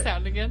whole... Can you make that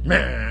sound again?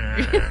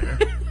 Man.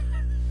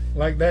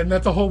 Like that, and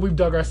that's a hole we've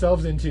dug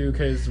ourselves into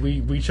because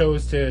we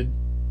chose to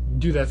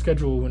do that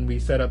schedule when we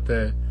set up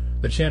the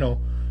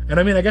channel. And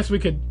I mean, I guess we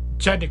could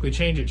technically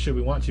change it should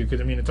we want to,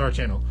 because I mean, it's our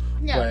channel.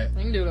 Yeah, but,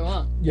 we can do what I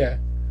want. Yeah,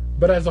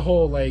 but as a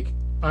whole, like,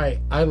 I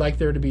like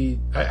there to be,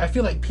 I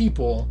feel like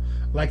people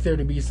like there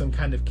to be some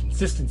kind of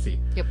consistency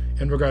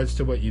in regards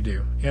to what you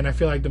do. And I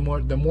feel like the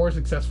more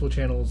successful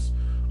channels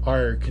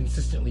are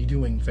consistently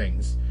doing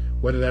things,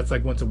 whether that's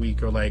like once a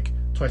week or like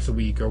twice a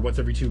week or once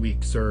every 2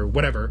 weeks or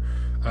whatever.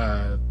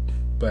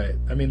 But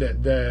I mean,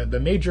 the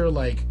major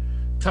like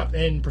top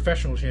end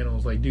professional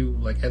channels like do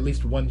like at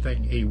least one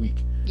thing a week.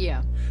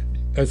 Yeah.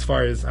 As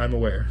far as I'm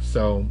aware.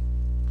 So,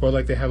 or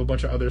like they have a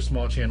bunch of other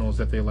small channels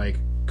that they like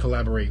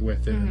collaborate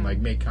with and like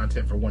make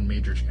content for one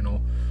major channel,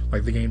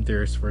 like the Game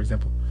Theorists, for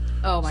example.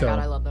 Oh my god,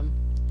 I love them.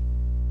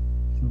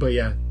 But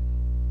yeah.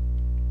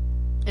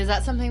 Is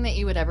that something that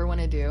you would ever want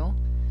to do?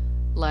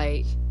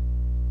 Like,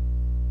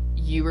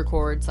 you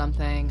record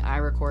something, I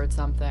record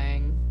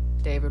something,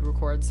 David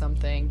records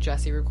something,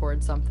 Jesse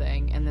records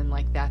something, and then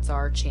like that's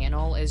our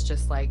channel, is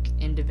just like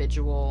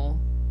individual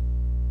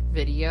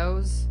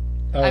videos.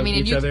 I mean,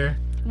 each other.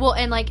 Well,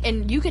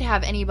 and you could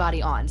have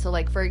anybody on. So,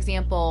 like, for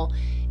example,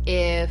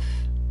 if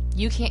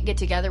you can't get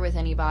together with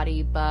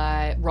anybody,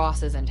 but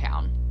Ross is in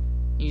town,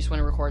 you just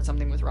want to record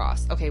something with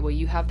Ross. Okay, well,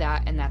 you have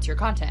that, and that's your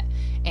content.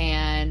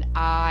 And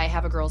I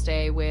have a girls'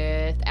 day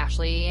with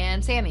Ashley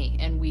and Sami,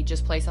 and we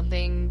just play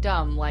something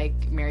dumb,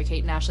 like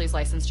Mary-Kate and Ashley's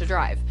license to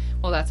drive.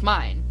 Well, that's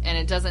mine. And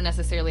it doesn't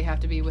necessarily have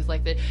to be with,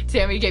 like,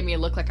 Sami gave me a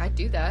look like, I'd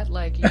do that.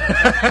 Like, you know,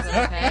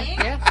 okay?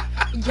 Yeah.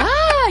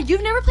 Yeah!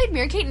 You've never played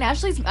Mary-Kate and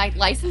Ashley's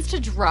license to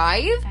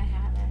drive? I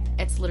haven't.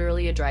 It's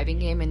literally a driving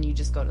game, and you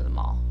just go to the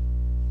mall.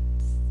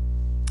 It's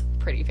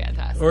pretty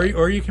fantastic.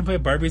 Or you can play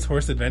Barbie's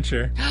Horse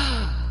Adventure.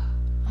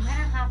 I'm gonna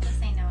have to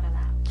say no to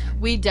that.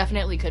 We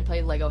definitely could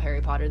play Lego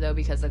Harry Potter, though,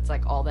 because it's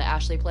like all that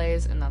Ashley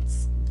plays, and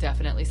that's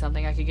definitely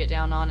something I could get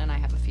down on, and I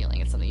have a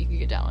feeling it's something you could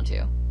get down on,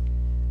 too.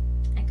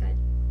 I could.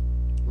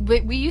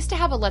 But we used to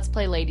have a Let's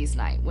Play Ladies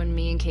Night when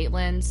me and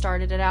Caitlin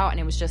started it out, and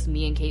it was just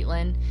me and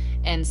Caitlin.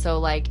 And so,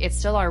 like, it's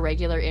still our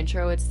regular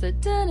intro. It's the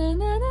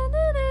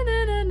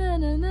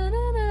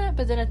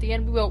but then at the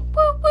end we go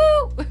woo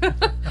woo.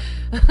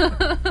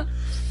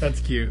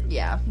 That's cute.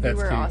 Yeah, that's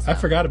we were cute. awesome. I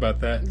forgot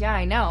about that. Yeah,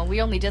 I know.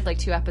 We only did like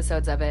 2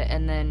 episodes of it,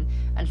 and then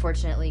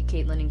unfortunately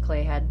Caitlin and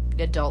Clay had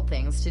adult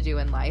things to do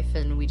in life,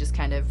 and we just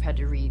kind of had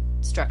to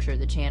restructure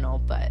the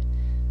channel. But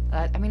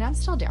I mean, I'm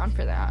still down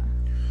for that.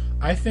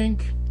 I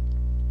think,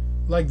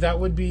 like, that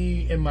would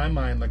be, in my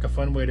mind, like a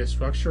fun way to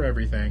structure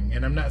everything.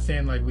 And I'm not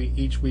saying like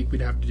each week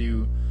we'd have to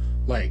do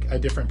like a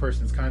different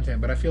person's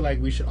content, but I feel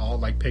like we should all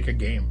like pick a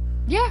game.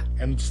 Yeah.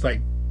 And just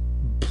like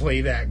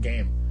play that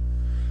game.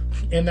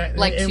 And that,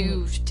 like,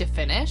 to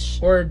finish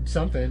or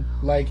something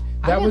like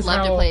that. I would was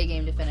love how, to play a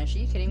game to finish. Are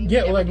you kidding me?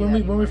 Yeah, like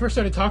when we first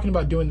started talking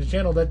about doing the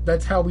channel,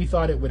 that's how we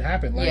thought it would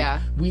happen. Like, yeah,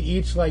 we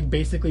each like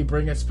basically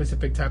bring a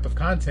specific type of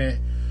content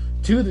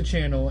to the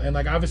channel, and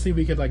like obviously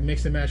we could like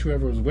mix and match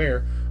whoever was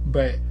where,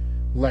 but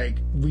like,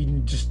 we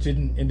just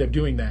didn't end up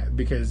doing that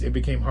because it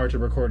became hard to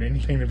record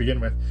anything to begin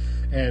with.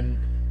 And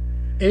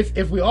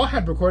if we all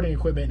had recording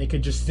equipment and it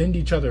could just send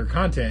each other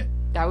content,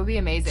 that would be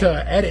amazing.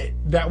 To edit,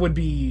 that would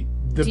be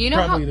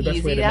probably the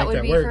best way to make that work. Do you know how easy that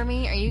would be for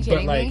me? Are you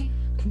kidding me?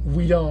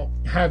 We don't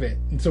have it,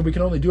 and so we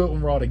can only do it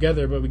when we're all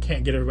together, but we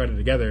can't get everybody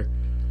together.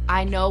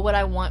 I know what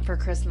I want for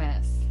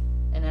Christmas,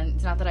 and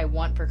it's not that I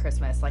want for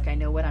Christmas. Like, I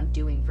know what I'm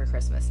doing for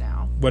Christmas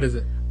now. What is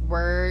it?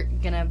 We're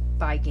gonna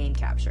buy game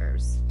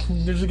captures.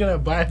 You're just gonna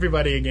buy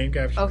everybody a game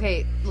capture.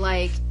 Okay,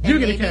 like... You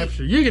get a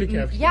capture. You get a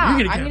capture. Yeah,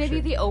 I'm gonna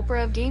be the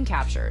Oprah of game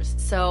captures.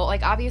 So,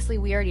 like, obviously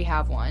we already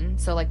have one.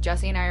 So, like,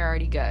 Jesse and I are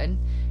already good.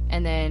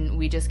 And then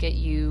we just get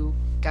you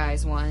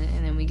guys one,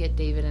 and then we get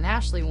David and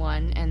Ashley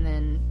one, and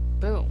then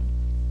boom.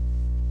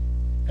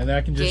 And then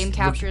I can just... Game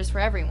captures for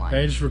everyone.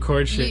 I just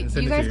record shit and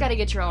send it to you. You guys gotta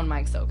get your own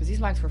mics, though, because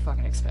these mics were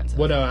fucking expensive.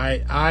 Well, no,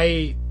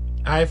 I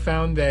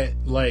found that,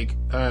 like,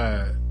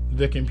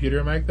 the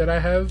computer mic that I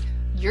have...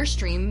 Your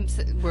streams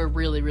were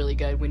really, really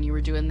good when you were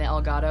doing the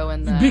Elgato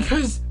and the...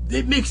 Because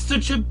it makes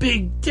such a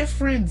big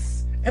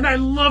difference. And I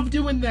love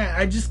doing that.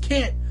 I just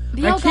can't...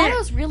 The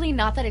Elgato's really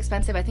not that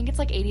expensive. I think it's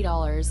like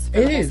 $80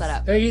 for the whole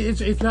setup.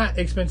 It's not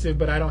expensive,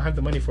 but I don't have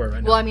the money for it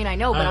right now. Well, I mean, I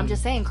know, but I'm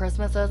just saying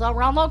Christmas is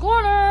around the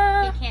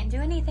corner. We can't do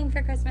anything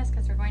for Christmas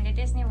because we're going to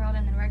Disney World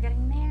and then we're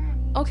getting married.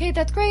 Okay,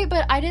 that's great,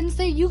 but I didn't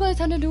say you guys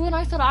had to do it.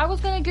 I said I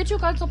was going to get you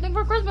guys something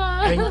for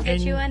Christmas. Get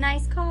you a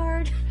nice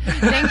card.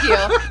 Thank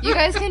you. You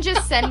guys can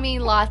just send me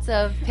lots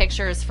of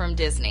pictures from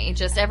Disney.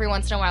 Just every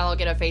once in a while I'll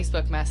get a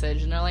Facebook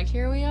message and they're like,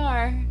 here we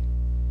are.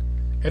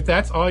 If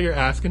that's all you're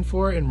asking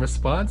for in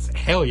response,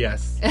 hell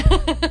yes.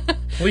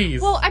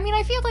 Please. Well, I mean,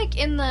 I feel like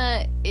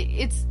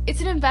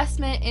it's an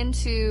investment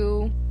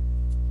into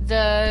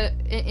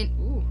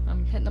ooh,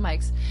 I'm hitting the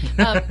mics.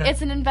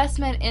 It's an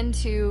investment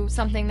into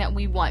something that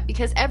we want,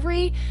 because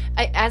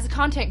as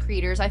content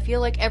creators, I feel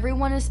like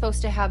everyone is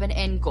supposed to have an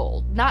end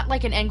goal. Not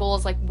like an end goal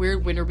is like,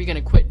 when are we going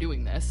to quit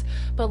doing this?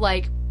 But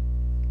like,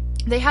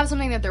 they have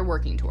something that they're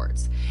working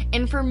towards.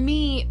 And for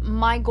me,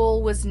 my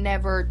goal was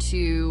never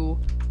to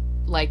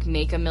like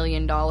make $1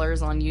 million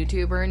on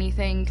YouTube or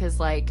anything, because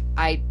like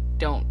I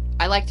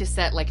like to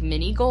set like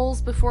mini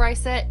goals before I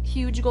set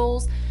huge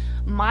goals.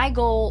 My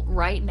goal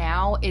right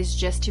now is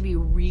just to be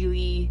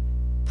really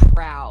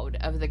proud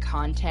of the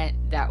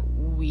content that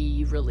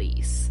we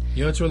release.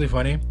 You know what's really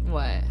funny?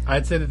 What?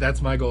 I'd say that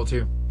that's my goal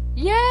too.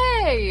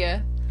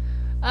 Yay!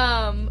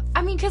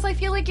 I mean, because I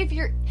feel like if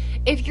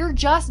you're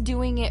just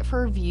doing it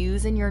for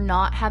views and you're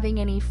not having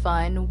any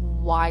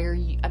fun, why are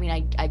you? I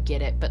mean, I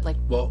get it, but like,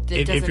 well,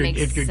 if you're doing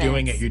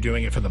it, you're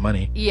doing it for the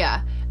money.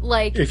 Yeah,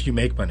 like if you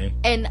make money.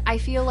 And I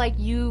feel like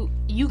you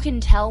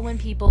can tell when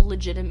people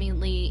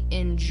legitimately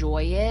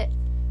enjoy it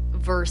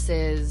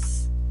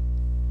versus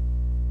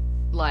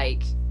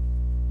like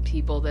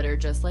people that are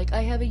just like,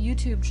 I have a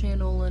YouTube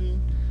channel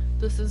and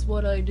this is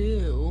what I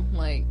do,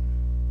 like.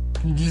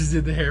 You just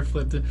did the hair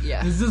flip.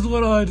 Yeah. This is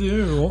what I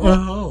do.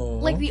 Oh.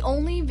 Like, the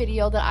only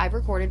video that I've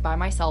recorded by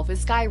myself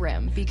is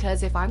Skyrim,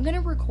 because if I'm going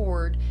to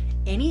record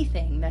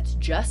anything that's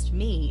just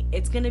me,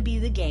 it's going to be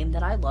the game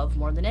that I love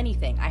more than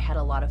anything. I had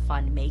a lot of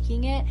fun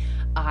making it.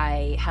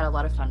 I had a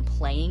lot of fun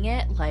playing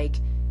it. Like,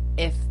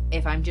 if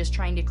I'm just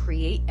trying to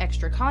create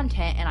extra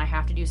content and I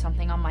have to do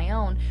something on my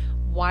own,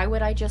 why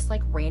would I just,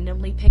 like,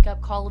 randomly pick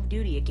up Call of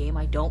Duty, a game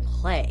I don't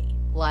play?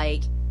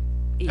 Like...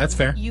 That's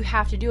fair. You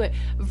have to do it.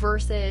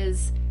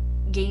 Versus...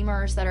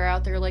 gamers that are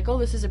out there like, oh,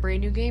 this is a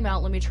brand new game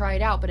out, let me try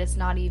it out, but it's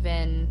not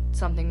even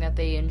something that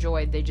they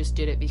enjoyed. They just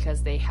did it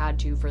because they had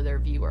to for their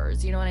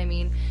viewers. You know what I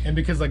mean? And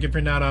because like if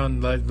you're not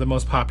on like the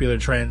most popular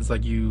trends,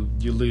 like you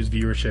lose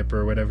viewership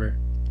or whatever.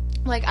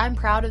 Like, I'm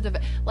proud of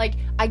like,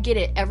 I get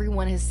it,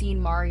 everyone has seen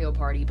Mario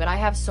Party, but I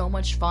have so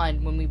much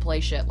fun when we play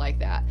shit like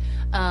that.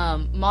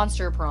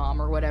 Monster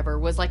Prom or whatever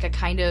was like a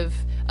kind of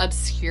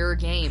obscure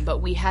game, but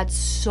we had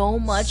so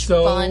much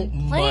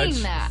fun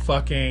playing that.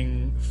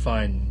 Fucking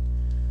fun.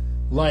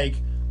 Like,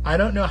 I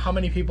don't know how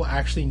many people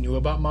actually knew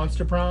about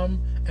Monster Prom,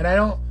 and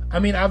I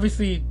mean,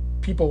 obviously,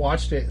 people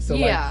watched it, so,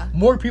 yeah. Like,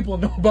 more people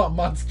know about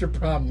Monster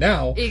Prom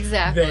now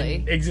exactly.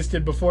 than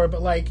existed before,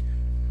 but, like,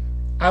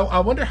 I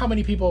wonder how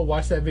many people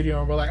watched that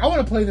video and were like, I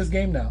want to play this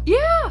game now.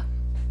 Yeah!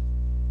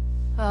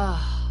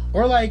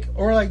 Or like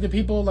the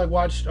people, like,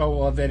 watched, oh,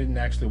 well, they didn't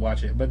actually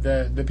watch it, but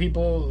the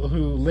people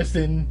who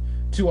listen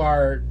to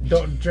our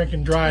Don't Drink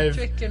and Drive.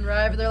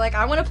 They're like,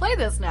 I want to play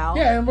this now.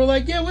 Yeah, and we're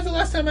like, yeah, when's the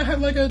last time I had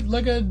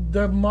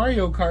the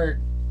Mario Kart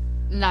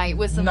night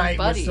with some buddies,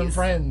 with some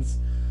friends?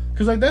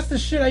 Because like that's the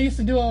shit I used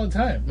to do all the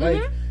time.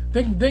 Like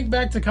think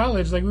back to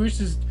college. Like we used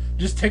to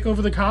just take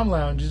over the comm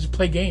lounge and just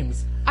play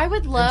games. I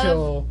would love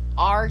until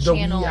our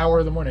channel the wee hour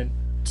of the morning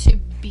to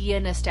be a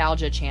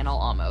nostalgia channel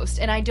almost.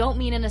 And I don't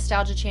mean a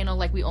nostalgia channel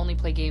like we only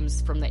play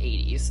games from the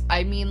 80s.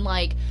 I mean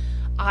like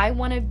I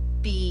want to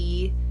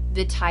be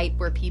the type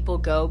where people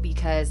go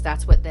because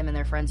that's what them and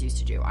their friends used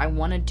to do. I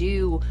want to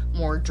do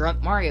more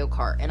drunk Mario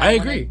Kart, and I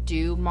agree.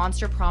 Do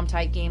Monster Prom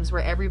type games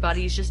where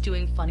everybody's just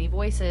doing funny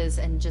voices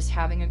and just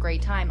having a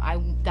great time.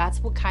 That's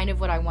what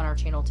I want our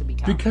channel to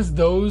become. Because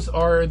those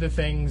are the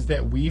things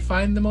that we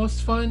find the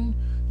most fun,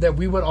 that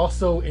we would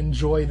also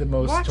enjoy the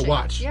most to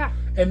watch. Yeah.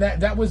 And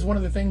that was one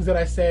of the things that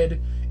I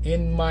said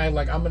in my,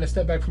 like, I'm going to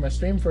step back from my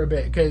stream for a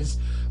bit, because,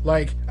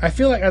 like, I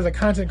feel like as a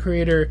content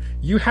creator,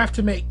 you have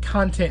to make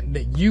content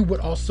that you would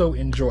also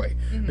enjoy.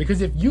 Mm-hmm.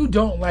 Because if you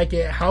don't like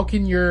it, how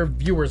can your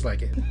viewers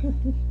like it?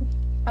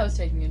 I was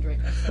taking a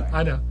drink. I'm sorry.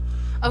 I know.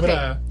 Okay,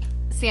 but,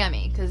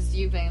 Sami, because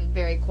you've been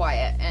very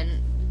quiet,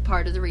 and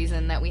part of the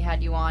reason that we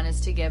had you on is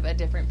to give a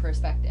different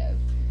perspective.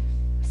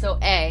 So,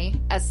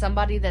 as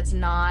somebody that's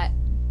not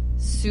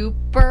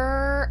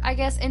super, I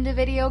guess, into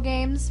video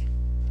games,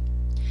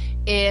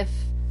 if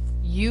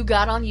you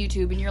got on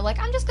YouTube and you're like,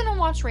 I'm just going to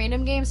watch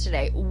random games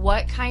today,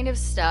 what kind of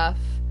stuff,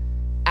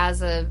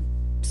 as a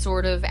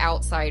sort of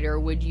outsider,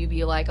 would you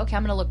be like, okay,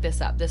 I'm going to look this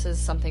up. This is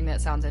something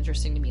that sounds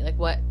interesting to me. Like,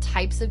 what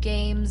types of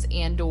games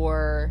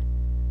and/or...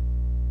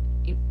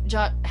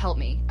 help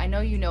me. I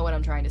know you know what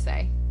I'm trying to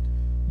say.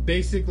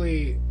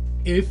 Basically,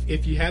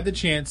 if you had the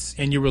chance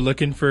and you were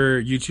looking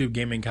for YouTube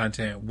gaming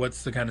content,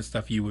 what's the kind of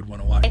stuff you would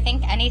want to watch? I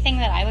think anything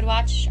that I would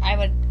watch,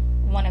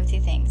 one of two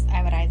things.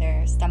 I would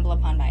either stumble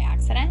upon by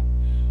accident,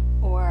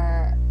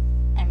 or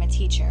I'm a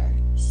teacher,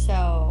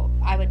 so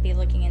I would be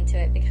looking into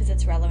it because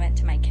it's relevant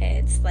to my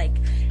kids. Like,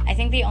 I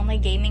think the only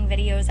gaming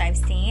videos I've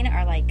seen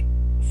are, like,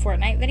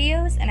 Fortnite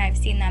videos, and I've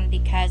seen them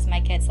because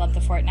my kids love the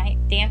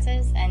Fortnite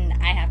dances, and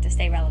I have to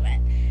stay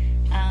relevant.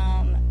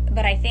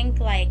 But I think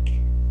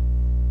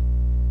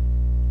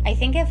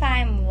if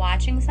I'm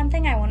watching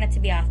something, I want it to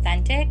be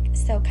authentic.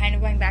 So kind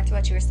of going back to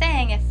what you were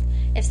saying,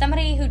 if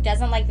somebody who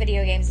doesn't like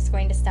video games is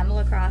going to stumble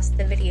across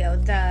the video,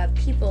 the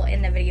people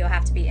in the video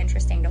have to be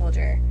interesting to hold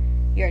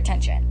your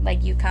attention.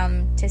 Like, you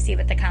come to see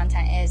what the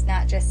content is,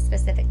 not just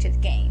specific to the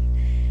game.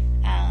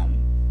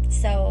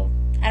 So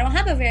I don't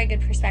have a very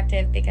good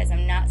perspective because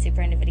I'm not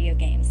super into video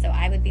games. So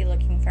I would be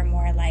looking for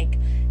more like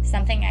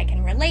something I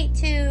can relate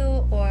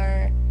to,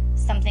 or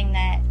something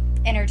that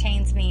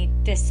entertains me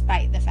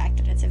despite the fact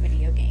that it's a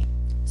video game.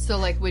 So,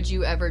 like, would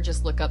you ever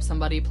just look up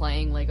somebody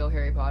playing Lego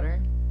Harry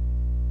Potter?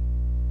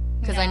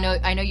 Because no.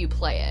 I know you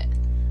play it.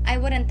 I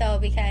wouldn't, though,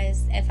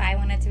 because if I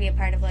wanted to be a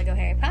part of Lego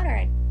Harry Potter,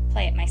 I'd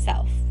play it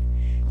myself.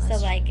 So,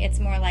 like, it's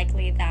more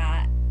likely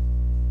that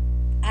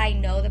I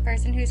know the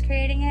person who's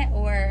creating it,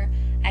 or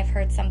I've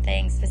heard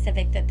something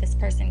specific that this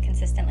person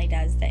consistently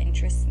does that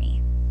interests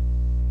me.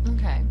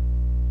 Okay.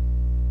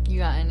 You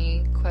got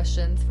any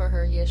questions for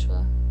her,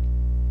 Yeshua?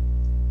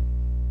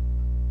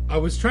 I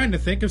was trying to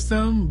think of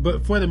some,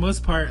 but for the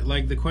most part,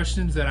 like, the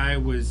questions that I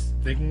was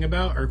thinking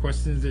about are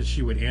questions that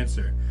she would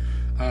answer.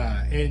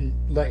 And,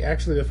 like,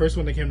 actually the first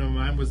one that came to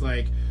my mind was,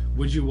 like,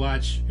 would you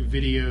watch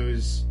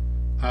videos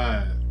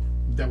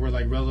that were,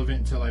 like,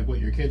 relevant to, like, what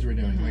your kids were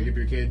doing? Mm-hmm. Like, if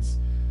your kids,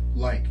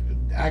 like,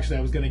 actually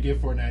I was going to give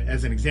Fortnite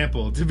as an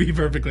example, to be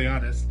perfectly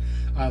honest.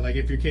 Like,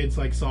 if your kids,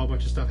 like, saw a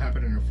bunch of stuff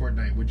happening in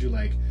Fortnite, would you,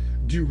 like,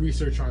 do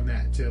research on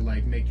that to,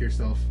 like, make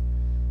yourself,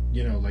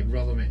 you know, like,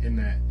 relevant in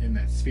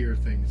that sphere of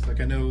things?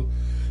 Like, I know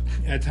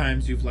at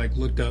times you've, like,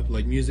 looked up,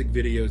 like, music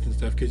videos and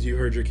stuff because you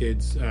heard your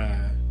kids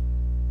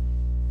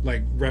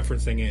like,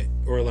 referencing it,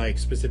 or, like,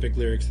 specific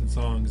lyrics and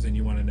songs, and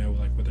you want to know,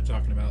 like, what they're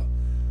talking about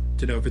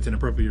to know if it's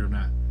inappropriate or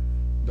not.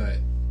 But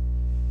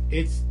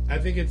I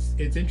think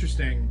it's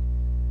interesting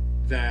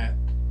that,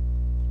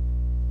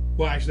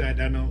 well, actually, I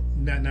don't know,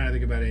 now that I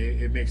think about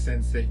it, it makes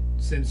sense that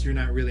since you're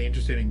not really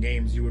interested in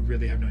games, you would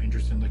really have no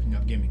interest in looking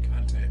up gaming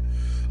content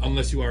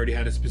unless you already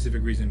had a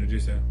specific reason to do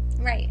so.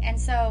 Right, and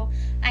so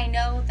I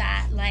know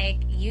that, like,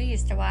 you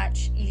used to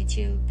watch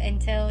YouTube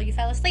until you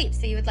fell asleep,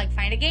 so you would, like,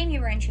 find a game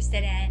you were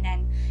interested in,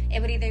 and it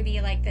would either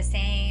be, like, the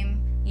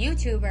same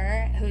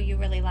YouTuber who you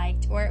really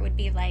liked, or it would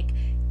be, like,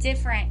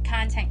 different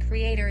content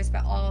creators,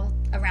 but all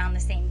around the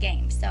same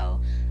game. So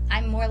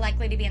I'm more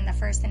likely to be in the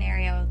first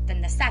scenario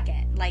than the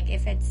second. Like,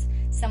 if it's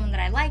someone that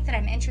I like, that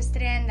I'm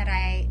interested in, that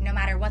I, no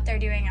matter what they're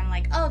doing, I'm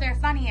like, oh, they're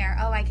funny, or,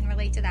 oh, I can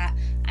relate to that,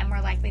 I'm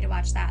more likely to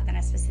watch that than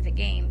a specific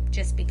game,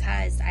 just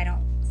because I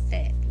don't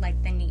fit,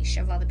 like, the niche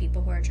of all the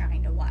people who are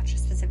trying to watch a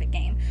specific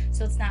game.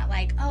 So it's not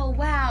like, oh,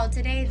 wow,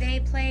 today they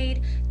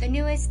played the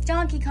newest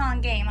Donkey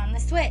Kong game on the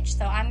Switch,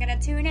 so I'm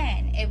gonna tune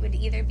in. It would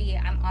either be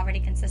I'm already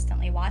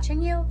consistently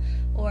watching you,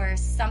 or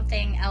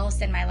something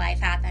else in my life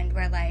happened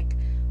where, like,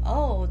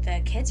 oh,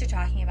 the kids are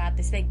talking about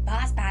this big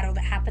boss battle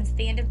that happens at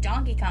the end of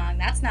Donkey Kong.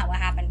 That's not what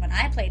happened when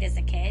I played as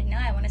a kid. Now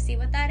I want to see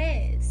what that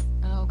is.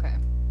 Oh, okay.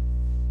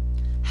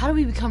 How do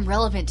we become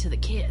relevant to the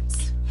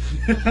kids?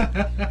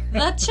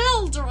 The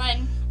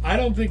children. I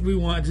don't think we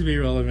want to be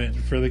relevant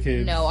for the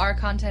kids. No, our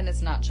content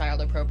is not child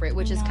appropriate,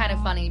 which is kind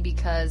of funny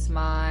because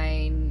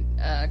my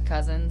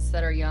cousins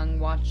that are young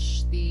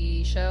watch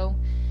the show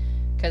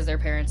because their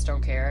parents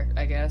don't care,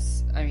 I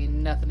guess. I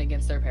mean, nothing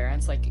against their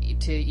parents, like,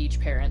 to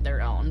each parent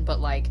their own, but,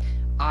 like,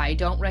 I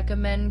don't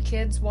recommend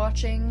kids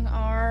watching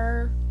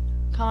our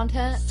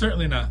content.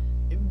 Certainly not.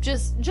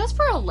 just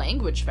for a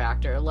language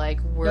factor, like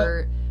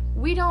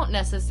we don't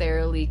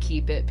necessarily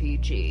keep it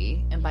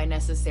PG, and by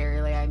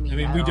necessarily I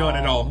mean we don't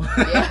at all.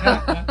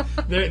 Yeah.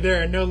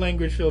 there are no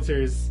language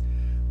filters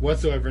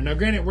whatsoever. Now,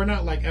 granted, we're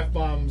not like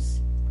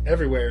F-bombs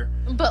everywhere,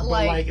 but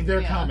like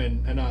they're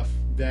common enough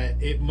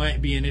that it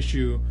might be an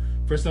issue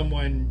for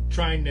someone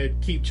trying to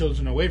keep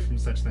children away from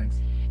such things.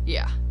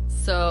 Yeah.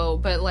 So,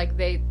 but like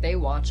they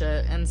watch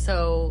it, and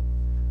so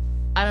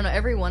I don't know.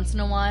 Every once in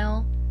a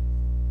while,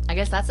 I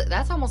guess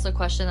that's almost a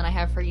question that I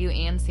have for you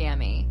and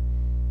Sammy.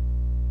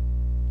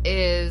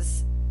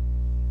 Is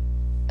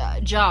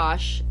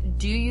Josh,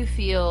 do you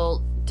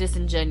feel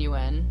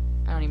disingenuous?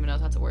 I don't even know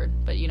if that's a word,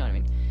 but you know what I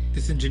mean.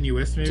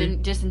 Disingenuous, maybe?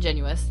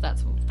 Disingenuous,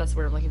 that's the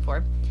word I'm looking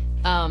for.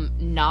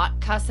 Not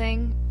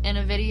cussing in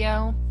a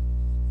video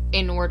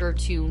in order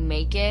to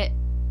make it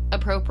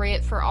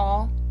appropriate for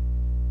all?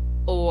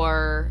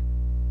 Or,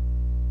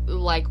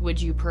 like,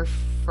 would you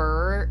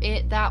prefer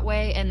it that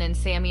way? And then,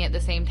 Sammy, at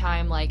the same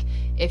time, like,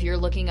 if you're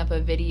looking up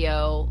a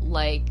video,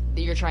 like,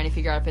 you're trying to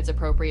figure out if it's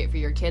appropriate for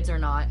your kids or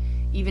not,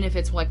 even if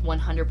it's, like,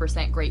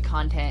 100% great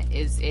content,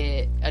 is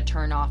it a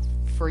turn-off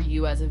for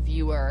you as a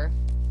viewer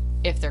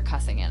if they're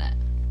cussing in it?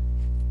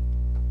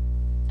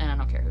 And I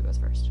don't care who goes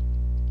first.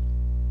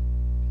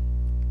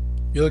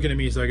 You're looking at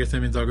me, so I guess that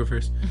means I'll go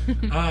first.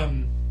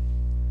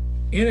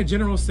 In a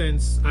general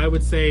sense, I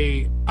would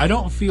say I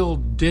don't feel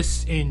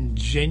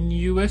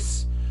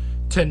disingenuous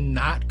to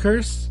not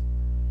curse,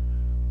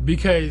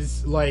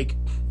 because like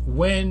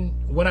when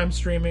I'm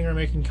streaming or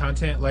making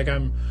content, like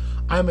I'm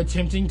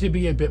attempting to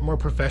be a bit more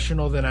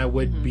professional than I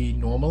would be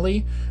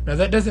normally. Now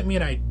that doesn't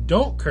mean I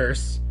don't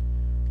curse.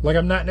 Like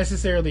I'm not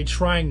necessarily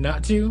trying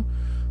not to,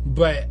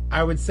 but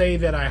I would say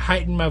that I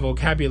heighten my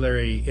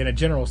vocabulary in a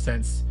general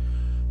sense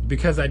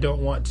because I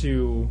don't want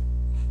to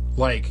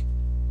like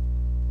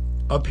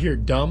appear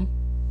dumb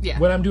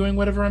when I'm doing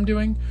whatever I'm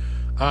doing.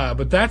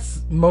 But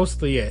that's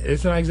mostly it.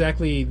 It's not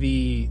exactly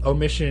the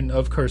omission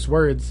of curse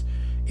words.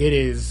 It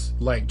is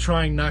like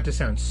trying not to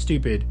sound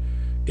stupid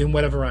in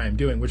whatever I am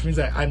doing, which means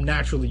that I'm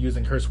naturally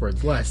using curse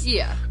words less.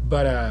 Yeah.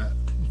 But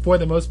for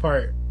the most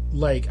part,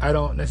 like I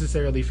don't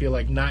necessarily feel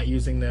like not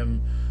using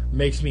them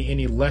makes me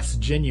any less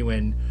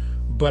genuine,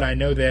 but I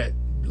know that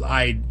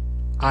I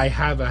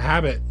have a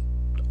habit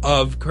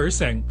of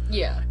cursing.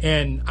 Yeah.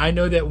 And I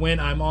know that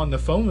when I'm on the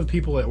phone with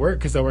people at work,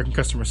 because I work in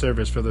customer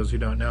service, for those who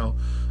don't know,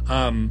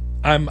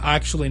 I'm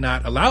actually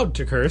not allowed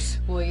to curse.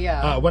 Well,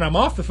 yeah. When I'm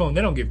off the phone,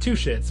 they don't give two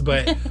shits.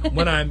 But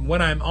when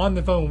I'm on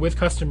the phone with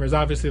customers,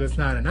 obviously that's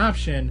not an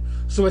option.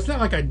 So it's not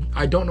like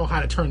I don't know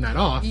how to turn that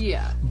off.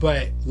 Yeah.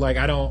 But like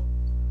I don't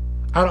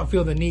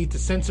feel the need to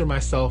censor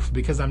myself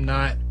because I'm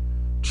not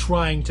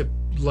trying to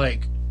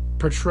like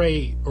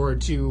portray or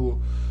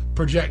to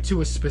project to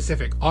a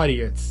specific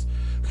audience.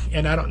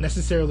 And I don't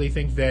necessarily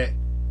think that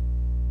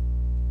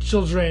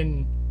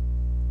children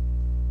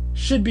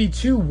should be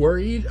too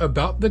worried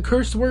about the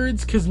curse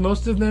words, because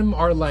most of them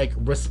are like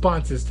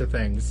responses to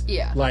things.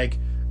 Yeah. Like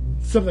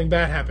something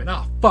bad happened.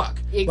 Oh, fuck.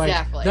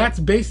 Exactly. Like, that's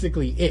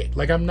basically it.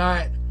 Like I'm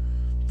not,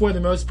 for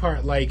the most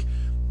part, like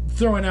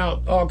throwing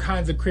out all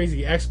kinds of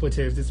crazy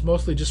expletives. It's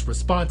mostly just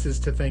responses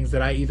to things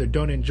that I either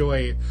don't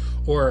enjoy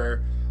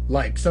or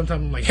like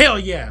sometimes I'm like hell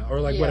yeah or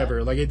like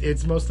whatever. Like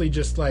it's mostly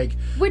just like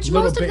which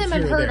most of them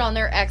have heard on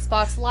their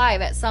Xbox Live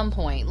at some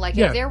point. Like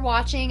if they're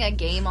watching a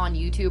game on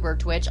YouTube or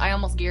Twitch, I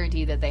almost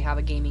guarantee that they have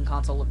a gaming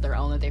console of their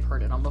own that they've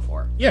heard it on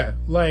before. Yeah,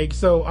 like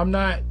so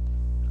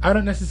I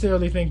don't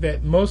necessarily think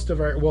that most of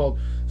our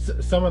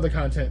some of the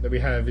content that we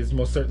have is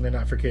most certainly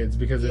not for kids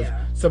because of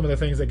some of the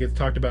things that gets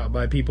talked about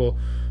by people,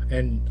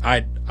 and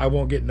I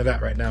won't get into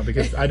that right now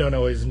because I don't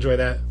always enjoy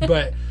that.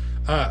 But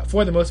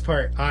for the most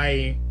part,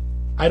 I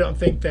don't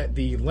think that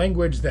the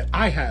language that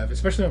I have,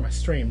 especially on my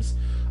streams,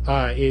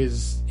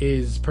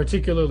 is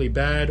particularly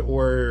bad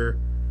or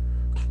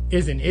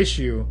is an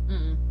issue,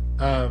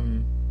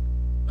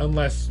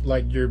 unless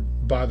like you're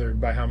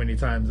bothered by how many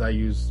times I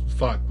use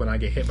fuck when I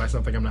get hit by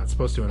something I'm not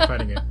supposed to in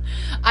fighting it.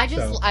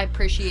 I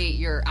appreciate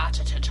your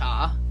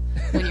ah-cha-cha-cha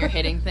when you're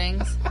hitting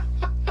things.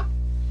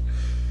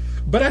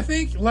 But I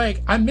think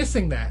like I'm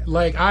missing that.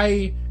 Like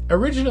I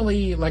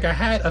originally like I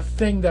had a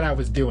thing that I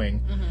was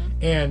doing,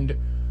 and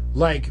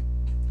like.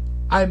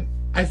 I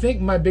think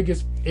my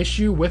biggest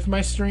issue with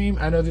my stream,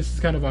 I know this is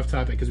kind of off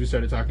topic because we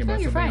started talking about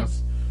something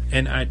else,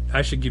 and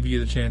I should give you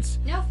the chance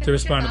to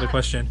respond to the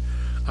question.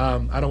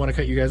 I don't want to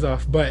cut you guys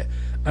off, but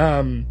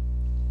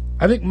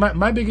I think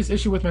my biggest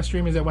issue with my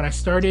stream is that when I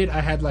started, I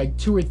had like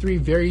 2 or 3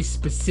 very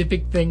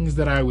specific things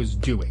that I was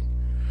doing,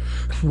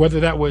 whether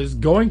that was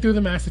going through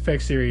the Mass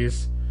Effect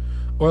series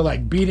or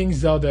like beating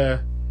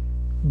Zelda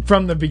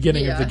from the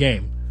beginning of the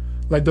game.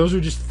 Like those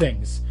are just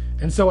things,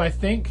 and so I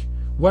think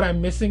what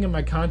I'm missing in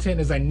my content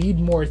is I need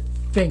more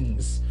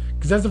things.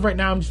 Because as of right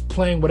now, I'm just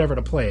playing whatever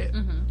to play it.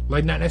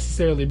 Like, not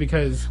necessarily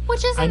because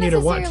I need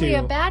or want to. Which isn't necessarily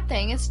a bad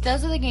thing. It's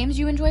those are the games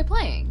you enjoy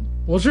playing.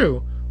 Well,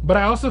 true. But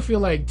I also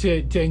feel like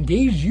to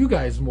engage you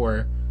guys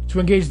more, to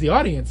engage the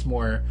audience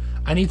more,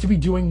 I need to be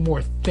doing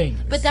more things.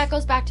 But that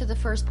goes back to the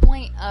first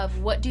point of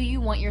what do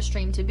you want your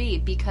stream to be?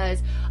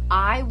 Because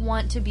I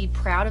want to be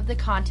proud of the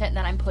content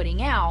that I'm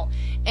putting out,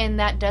 and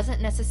that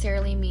doesn't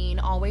necessarily mean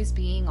always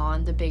being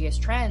on the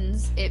biggest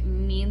trends. It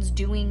means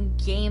doing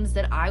games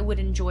that I would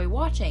enjoy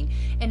watching.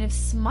 And if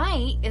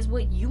Smite is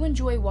what you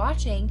enjoy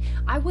watching,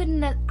 I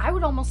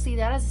would almost see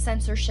that as a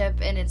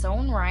censorship in its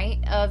own right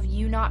of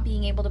you not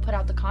being able to put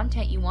out the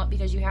content you want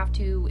because you have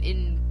to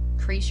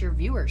increase your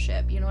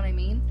viewership. You know what I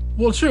mean?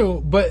 Well,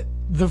 true, but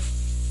the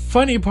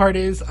funny part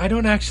is I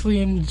don't actually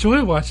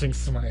enjoy watching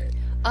Smite.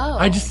 Oh.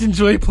 I just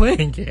enjoy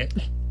playing it.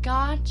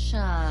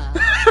 Gotcha.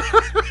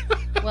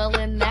 Well,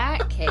 in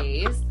that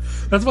case...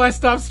 That's why I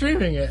stopped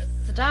streaming it.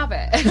 Stop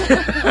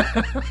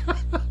it.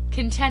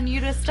 Continue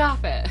to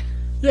stop it.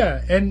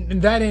 Yeah, and in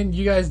that end,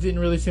 you guys didn't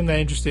really seem that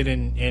interested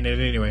in it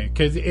anyway,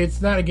 because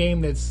it's not a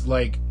game that's,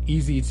 like,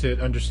 easy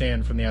to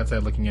understand from the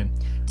outside looking in.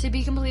 To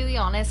be completely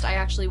honest, I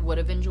actually would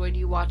have enjoyed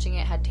you watching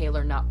it had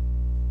Taylor not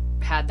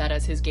had that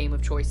as his game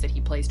of choice that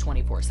he plays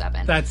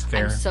 24/7. That's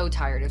fair. I'm so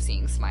tired of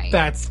seeing Smite.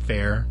 That's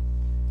fair.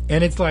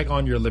 And it's, like,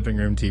 on your living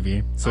room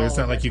TV, so it's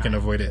not like you can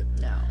avoid it.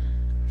 No.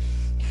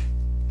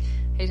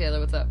 Hey,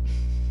 Taylor, what's up?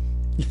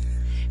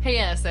 Hey,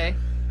 NSA.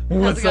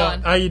 What's it going?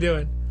 up? How you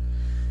doing?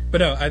 But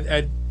no,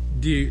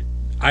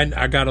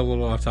 I got a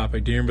little off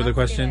topic. Do you remember the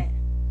question?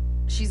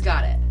 She's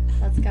got it.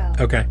 Let's go.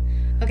 Okay.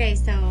 Okay,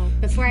 so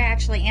before I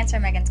actually answer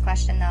Megan's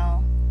question,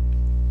 though,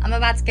 I'm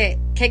about to get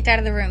kicked out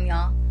of the room,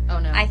 y'all. Oh,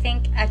 no. I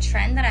think a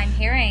trend that I'm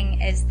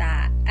hearing is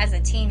that as a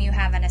team, you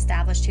haven't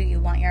established who you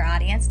want your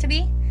audience to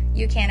be.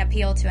 You can't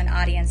appeal to an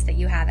audience that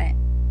you haven't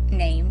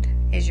named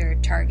as your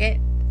target.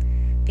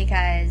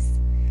 Because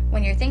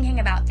when you're thinking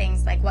about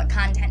things like what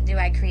content do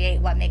I create,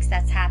 what makes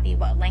us happy,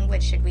 what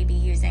language should we be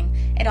using,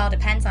 it all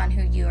depends on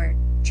who you are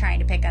trying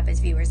to pick up as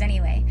viewers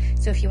anyway.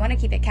 So if you want to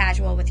keep it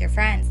casual with your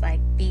friends, like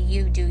be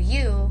you, do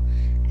you,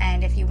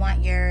 and if you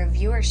want your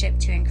viewership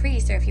to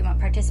increase or if you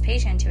want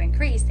participation to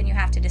increase, then you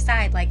have to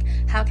decide, like,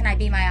 how can I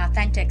be my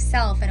authentic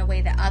self in a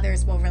way that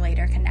others will relate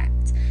or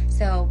connect?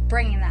 So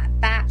bringing that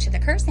back to the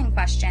cursing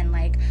question,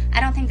 like, I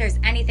don't think there's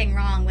anything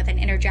wrong with an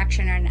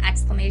interjection or an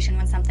exclamation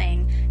when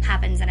something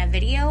happens in a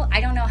video.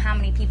 I don't know how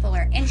many people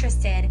are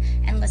interested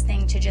in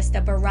listening to just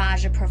a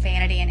barrage of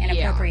profanity and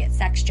inappropriate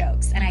sex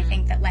jokes. And I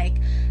think that, like,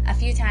 a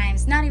few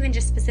times, not even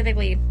just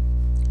specifically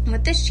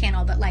with this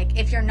channel, but like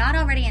if you're not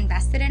already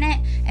invested in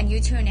it and you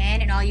tune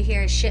in and all you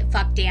hear is shit,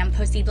 fuck, damn,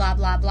 pussy, blah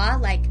blah blah,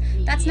 like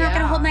that's not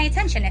gonna hold my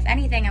attention. If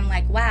anything, I'm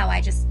like, wow,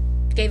 I just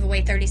gave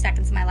away 30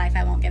 seconds of my life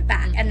I won't give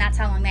back. And that's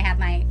how long they have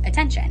my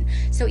attention.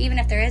 So even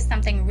if there is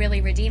something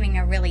really redeeming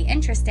or really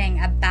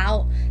interesting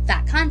about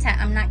that content,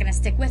 I'm not gonna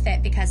stick with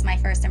it because my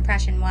first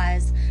impression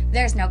was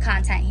there's no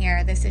content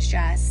here, this is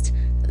just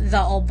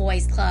the old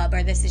boys club,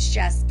 or this is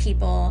just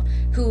people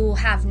who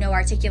have no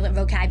articulate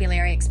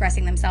vocabulary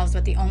expressing themselves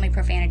with the only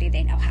profanity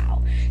they know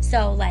how.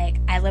 So like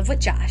I live with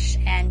Josh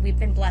and we've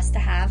been blessed to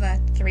have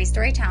a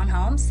 3-story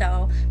townhome,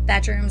 so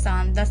bedrooms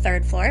on the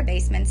 3rd floor,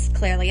 basement's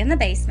clearly in the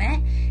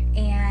basement,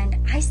 and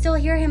I still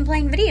hear him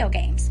playing video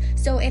games.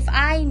 So if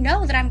I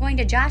know that I'm going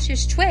to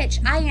Josh's Twitch,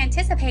 I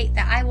anticipate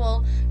that I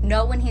will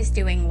know when he's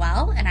doing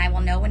well and I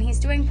will know when he's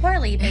doing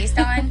poorly based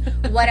on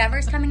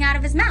whatever's coming out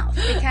of his mouth,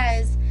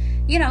 because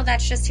you know,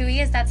 that's just who he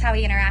is. That's how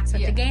he interacts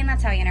with the game.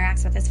 That's how he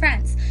interacts with his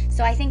friends.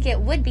 So I think it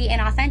would be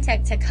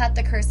inauthentic to cut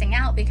the cursing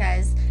out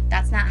because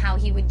that's not how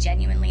he would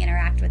genuinely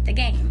interact with the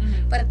game.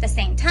 But at the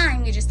same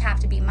time, you just have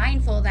to be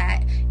mindful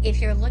that if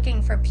you're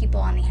looking for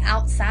people on the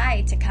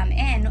outside to come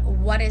in,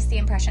 what is the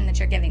impression that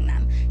you're giving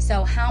them?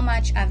 So how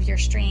much of your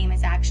stream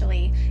is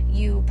actually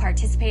you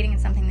participating in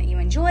something that you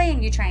enjoy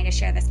and you trying to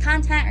share this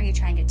content? Are you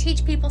trying to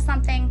teach people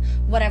something?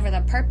 Whatever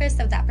the purpose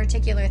of that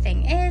particular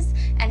thing is,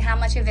 and how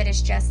much of it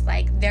is just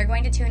like they're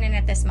going to tune in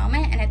at this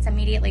moment and it's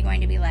immediately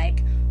going to be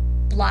like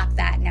block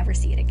that, never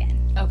see it again.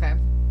 Okay,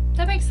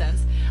 that makes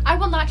sense. I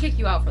will not kick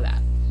you out for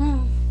that.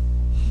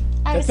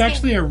 That's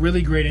actually a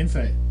really great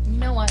insight. You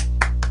know what?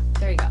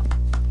 There you go.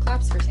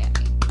 Claps for Sami.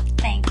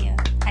 Thank you.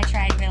 I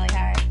tried really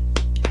hard.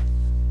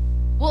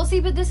 Well,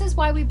 see, but this is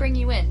why we bring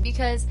you in,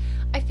 because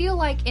I feel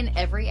like in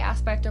every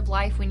aspect of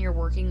life when you're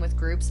working with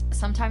groups,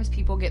 sometimes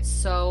people get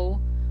so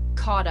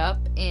caught up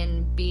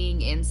in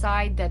being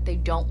inside that they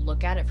don't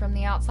look at it from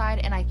the outside.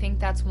 And I think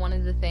that's one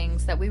of the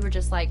things that we were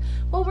just like,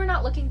 well, we're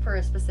not looking for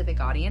a specific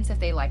audience. If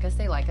they like us,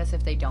 they like us.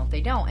 If they don't, they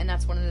don't. And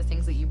that's one of the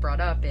things that you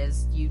brought up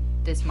is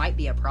this might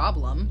be a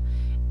problem,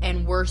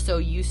 and we're so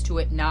used to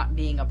it not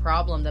being a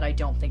problem that I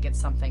don't think it's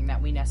something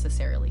that we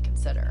necessarily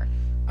consider.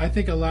 I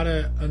think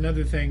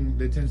another thing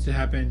that tends to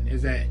happen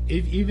is that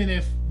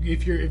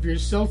if you're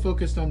so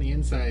focused on the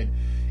inside,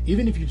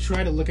 even if you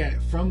try to look at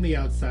it from the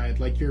outside,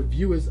 like your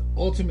view is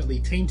ultimately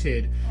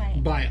tainted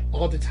by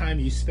all the time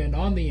you spend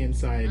on the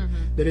inside,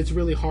 that it's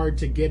really hard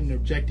to get an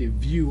objective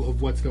view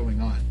of what's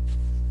going on.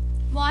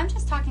 Well, I'm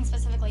just talking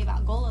specifically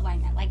about goal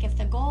alignment. Like if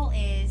the goal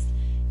is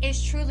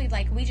truly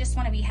like we just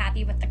want to be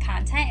happy with the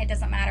content, it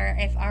doesn't matter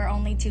if our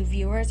only 2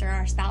 viewers are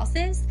our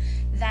spouses,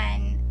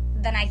 then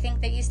then I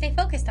think that you stay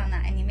focused on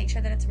that and you make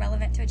sure that it's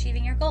relevant to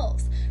achieving your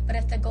goals. But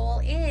if the goal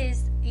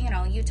is,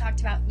 you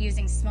talked about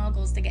using small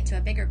goals to get to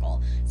a bigger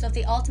goal. So if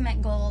the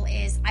ultimate goal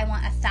is, I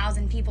want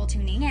 1,000 people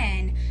tuning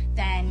in,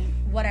 then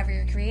whatever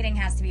you're creating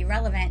has to be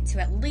relevant to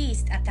at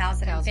least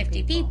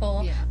 1,050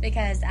 people. Yeah.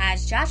 Because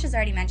as Josh has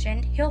already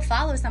mentioned, he'll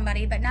follow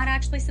somebody but not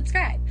actually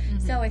subscribe. Mm-hmm.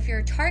 So if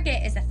your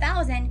target is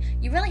 1,000,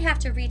 you really have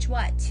to reach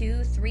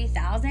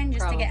 2,000-3,000 just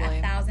Probably. to get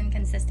 1,000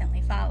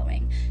 consistently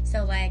following.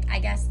 So I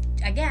guess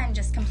again,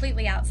 just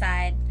completely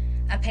outside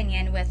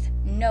opinion with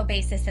no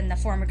basis in the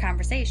former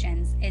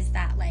conversations, is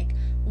that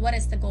what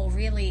is the goal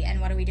really and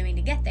what are we doing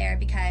to get there?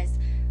 Because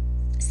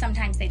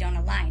sometimes they don't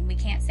align. We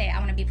can't say I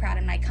want to be proud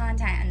of my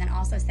content and then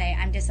also say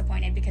I'm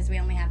disappointed because we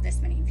only have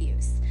this many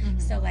views. Mm-hmm.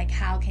 So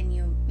how can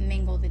you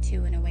mingle the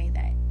two in a way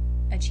that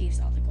achieves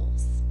all the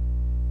goals?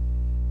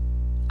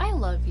 I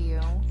love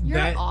you.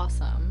 You're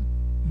awesome.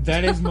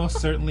 That is most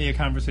certainly a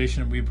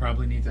conversation we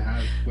probably need to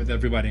have with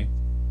everybody.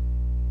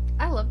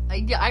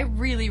 I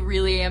really,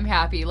 really am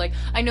happy.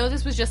 I know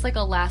this was just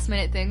a last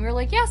minute thing. We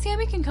were yeah,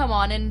 Sami can come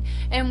on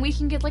and we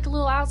can get a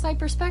little outside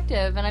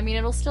perspective. And I mean,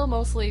 it'll still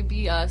mostly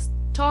be us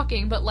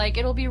talking, but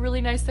it'll be a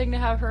really nice thing to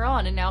have her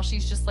on. And now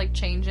she's just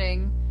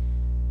changing.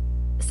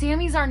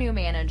 Sami's our new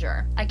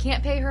manager. I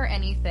can't pay her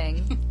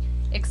anything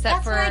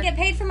except That's why I get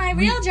paid for my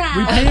real job.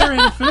 We pay her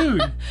in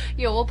food.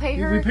 Yeah, we'll pay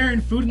her. We pay her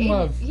in food and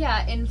love.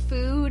 Yeah, in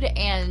food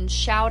and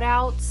shout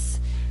outs,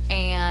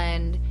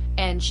 and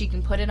she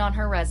can put it on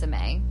her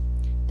resume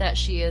that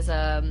she is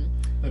the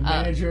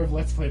manager of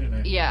Let's Play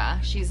Tonight.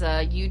 Yeah, she's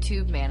a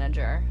YouTube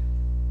manager.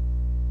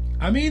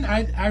 I mean,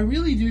 I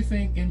really do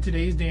think in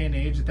today's day and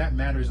age that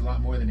matters a lot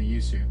more than it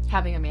used to.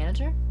 Having a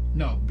manager?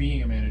 No,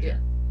 being a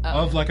manager. Yeah.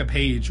 Of a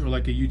page or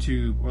a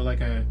YouTube or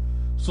a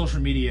social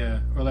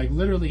media or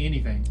literally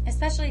anything.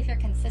 Especially if you're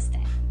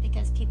consistent,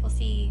 because people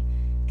see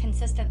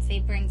consistency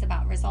brings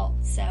about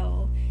results.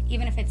 So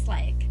even if it's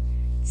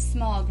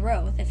small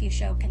growth, if you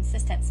show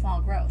consistent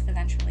small growth,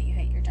 eventually you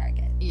hit your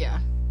target. Yeah.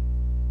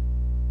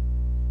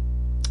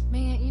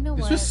 Man, you know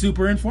what? This was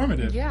super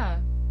informative. Yeah.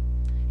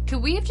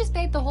 Could we have just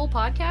made the whole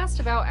podcast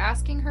about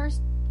asking her?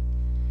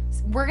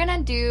 We're going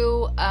to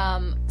do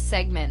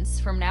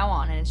segments from now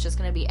on, and it's just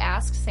going to be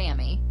Ask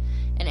Sami.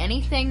 And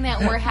anything that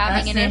we're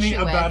having an Sami issue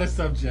with. about a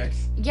subject.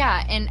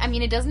 Yeah, and I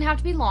mean, it doesn't have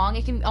to be long.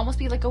 It can almost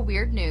be a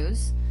weird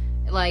news.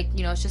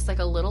 It's just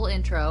a little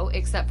intro,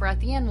 except for at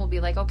the end we'll be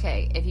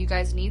okay, if you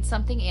guys need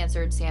something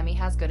answered, Sami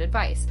has good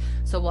advice.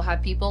 So we'll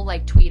have people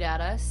tweet at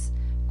us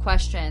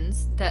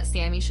questions that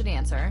Sami should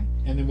answer.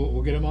 And then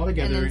we'll get them all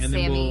together. And then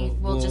Sami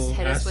will just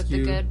hit us with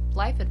the good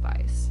life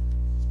advice.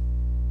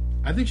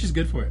 I think she's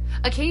good for it.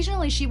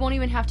 Occasionally, she won't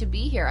even have to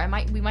be here.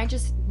 We might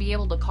just be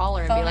able to call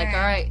her and be all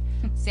right,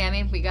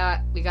 Sami, we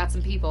got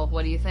some people.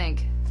 What do you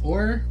think?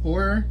 Or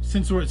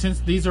since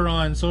these are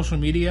on social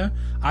media,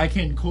 I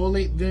can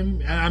collate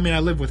them. I mean, I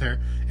live with her,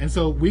 and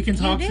so we can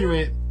talk through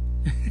it.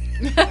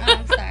 Oh,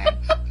 I'm sorry.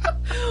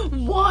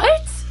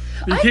 What?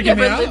 Are you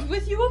never lived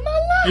with you in my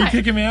life. Are you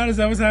kicking me out? Is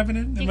that what's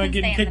happening? You Am I can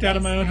getting stay in kicked the out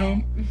of my own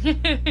home?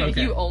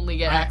 Okay. You only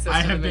get access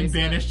I to have the been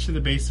basement. banished to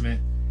the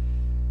basement.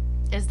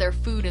 Is there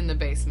food in the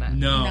basement?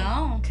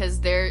 No. Because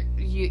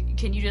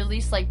can you at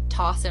least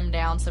toss him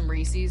down some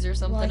Reese's or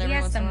something? Well, he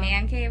has some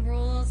man cave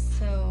rules,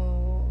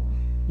 so...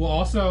 Well,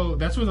 also,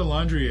 that's where the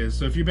laundry is.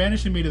 So if you're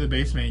banishing me to the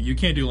basement, you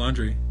can't do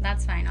laundry.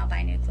 That's fine. I'll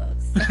buy new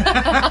clothes.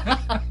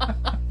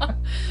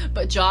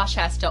 But Josh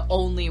has to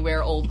only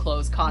wear old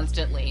clothes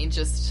constantly.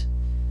 Just...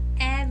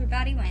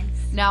 Everybody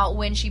wins. Now,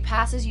 when she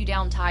passes you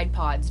down Tide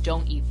Pods,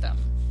 don't eat them.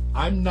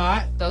 I'm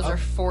not... Those are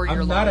for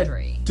your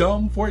laundry. I'm not a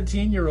dumb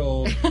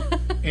 14-year-old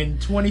in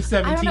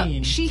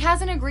 2017. She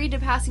hasn't agreed to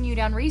passing you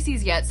down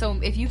Reese's yet, so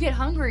if you get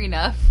hungry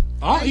enough...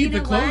 I'll eat the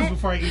know clothes what?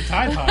 before I eat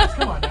Tide Pods.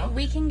 Come on now.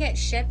 We can get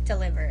shipped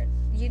delivered.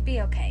 You'd be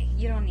okay.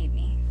 You don't need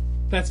me.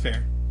 That's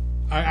fair.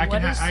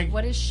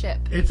 What is Ship?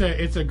 It's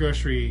a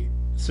grocery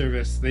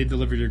service. They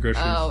deliver your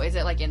groceries. Oh, is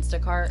it like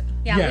Instacart?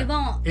 Yeah, we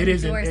won't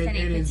endorse any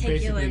is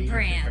particular basically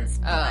brands.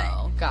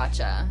 Oh,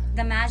 gotcha.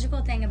 The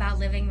magical thing about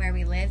living where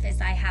we live is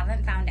I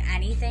haven't found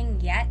anything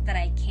yet that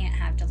I can't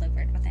have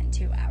delivered within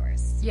 2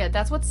 hours. Yeah,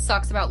 that's what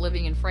sucks about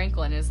living in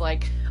Franklin is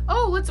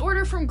let's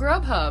order from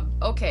Grubhub.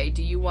 Okay,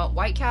 do you want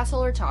White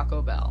Castle or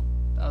Taco Bell?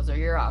 Those are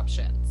your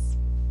options.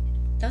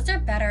 Those are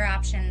better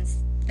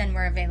options than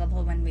were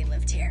available when we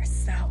lived here,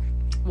 so...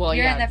 Well,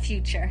 You're yeah. in the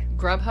future.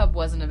 Grubhub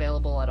wasn't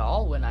available at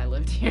all when I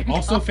lived here.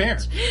 Also fair.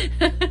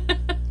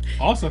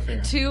 Also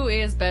fair. 2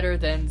 is better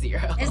than 0.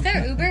 Is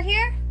there Uber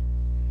here?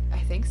 I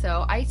think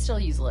so. I still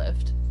use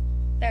Lyft.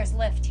 There's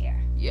Lyft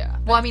here. Yeah.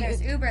 But Well, I if mean...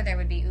 there's Uber, there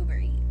would be Uber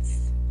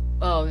Eats.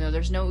 Oh, no,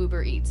 there's no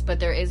Uber Eats, but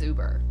there is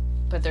Uber.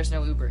 But there's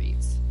no Uber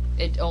Eats.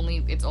 It's only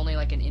an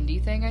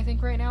indie thing, I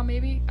think, right now,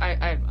 maybe?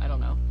 I don't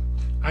know.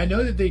 I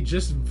know that they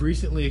just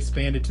recently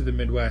expanded to the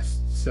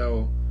Midwest,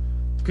 so...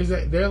 Because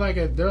they're like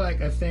a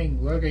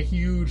thing, like a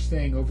huge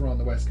thing over on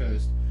the West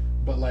Coast,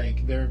 but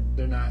they're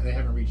not, they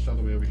haven't reached all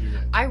the way over here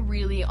yet. I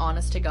really,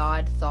 honest to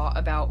God, thought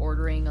about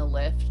ordering a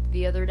Lyft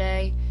the other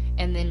day,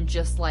 and then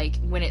just like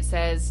when it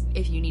says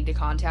if you need to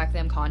contact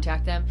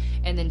them,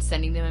 and then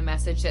sending them a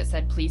message that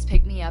said, please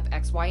pick me up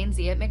X, Y, and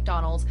Z at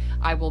McDonald's.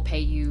 I will pay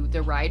you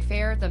the ride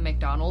fare, the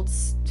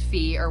McDonald's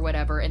fee or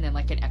whatever, and then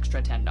like an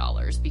extra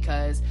 $10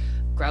 because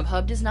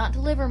Grubhub does not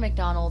deliver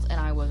McDonald's, and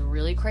I was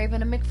really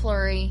craving a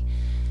McFlurry.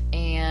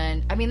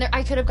 And I mean,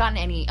 I could have gotten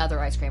any other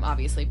ice cream,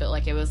 obviously, but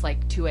like it was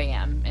like 2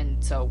 a.m.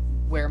 and so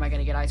where am I going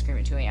to get ice cream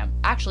at 2 a.m.?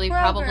 Actually,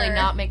 Kroger. Probably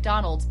not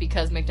McDonald's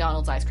because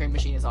McDonald's ice cream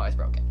machine is always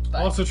broken.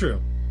 But, also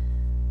true.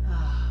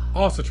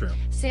 Also true.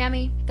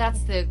 Sammy,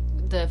 that's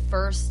the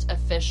first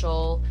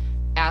official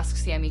Ask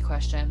Sammy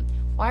question.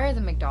 Why are the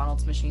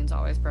McDonald's machines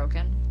always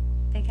broken?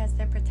 Because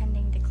they're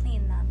pretending to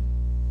clean them.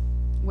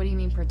 What do you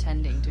mean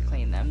pretending to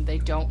clean them? They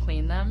don't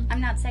clean them?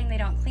 I'm not saying they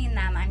don't clean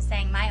them. I'm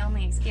saying my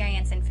only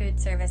experience in food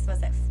service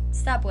was at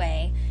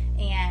Subway,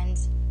 and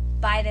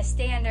by the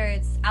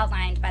standards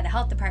outlined by the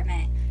health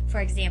department, for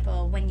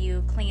example, when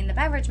you clean the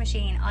beverage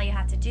machine, all you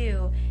have to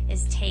do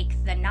is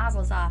take the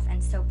nozzles off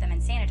and soak them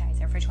in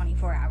sanitizer for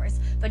 24 hours.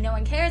 But no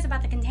one cares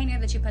about the container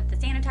that you put the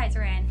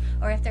sanitizer in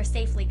or if they're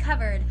safely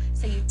covered.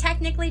 So you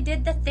technically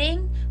did the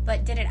thing,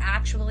 but did it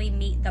actually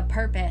meet the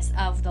purpose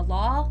of the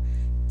law?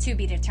 To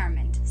be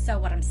determined. So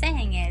what I'm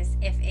saying is,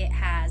 if it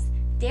has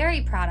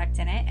dairy product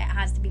in it, it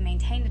has to be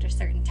maintained at a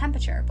certain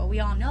temperature. But we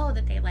all know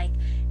that they like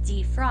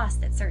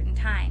defrost at certain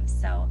times.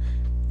 So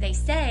they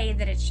say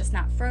that it's just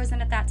not frozen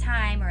at that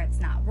time or it's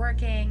not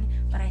working,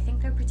 but I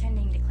think they're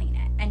pretending to clean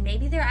it. And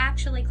maybe they're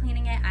actually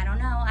cleaning it. I don't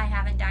know. I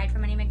haven't died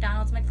from any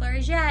McDonald's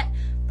McFlurries yet,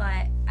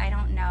 but I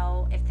don't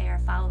know if they are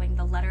following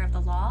the letter of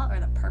the law or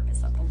the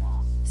purpose of the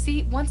law.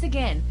 See, once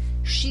again,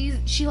 she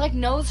like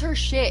knows her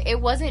shit. It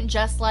wasn't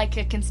just like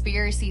a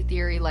conspiracy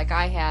theory like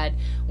I had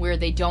where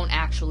they don't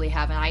actually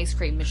have an ice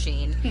cream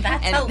machine.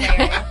 That's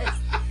hilarious.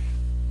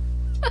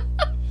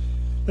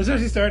 That's how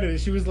she started it.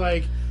 She was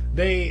like,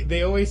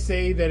 they always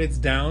say that it's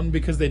down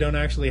because they don't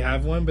actually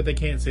have one, but they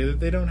can't say that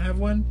they don't have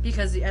one.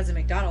 Because as a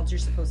McDonald's, you're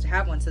supposed to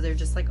have one, so they're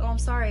just like, oh, I'm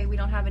sorry, we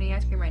don't have any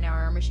ice cream right now, or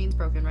our machine's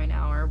broken right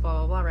now, or blah,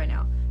 blah, blah right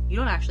now. You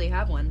don't actually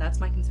have one.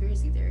 That's my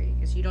conspiracy theory,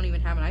 because you don't even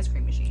have an ice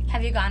cream machine.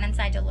 Have you gone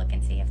inside to look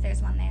and see if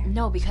there's one there?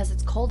 No, because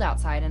it's cold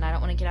outside and I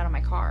don't want to get out of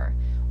my car.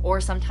 Or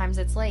sometimes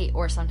it's late,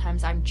 or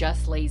sometimes I'm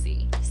just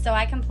lazy. So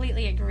I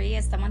completely agree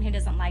as someone who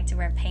doesn't like to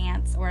wear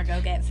pants or go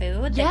get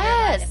food. That you're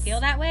allowed to feel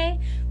that way.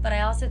 But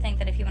I also think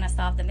that if you want to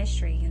solve the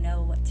mystery, you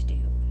know what to do.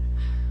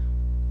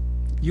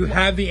 You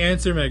have the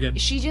answer, Megan.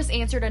 She just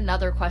answered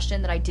another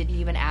question that I didn't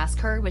even ask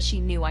her, but she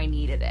knew I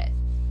needed it.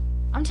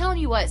 I'm telling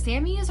you what,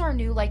 Sammy is our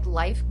new, like,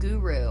 life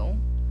guru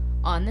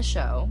on the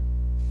show.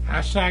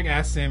 Hashtag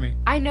Ask Sammy.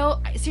 I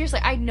know, seriously,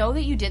 I know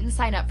that you didn't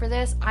sign up for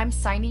this. I'm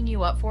signing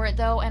you up for it,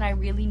 though, and I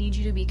really need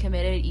you to be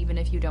committed even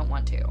if you don't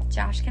want to.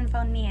 Josh can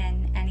phone me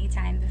in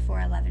anytime before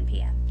 11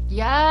 p.m.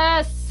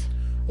 Yes!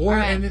 Or,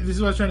 right. And this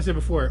is what I was trying to say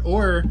before,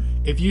 or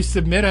if you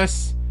submit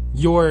us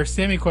your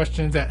Sammy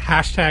questions at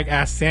hashtag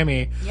Ask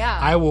Sammy,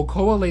 I will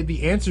collate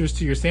the answers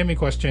to your Sammy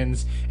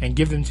questions and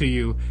give them to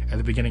you at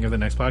the beginning of the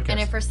next podcast. And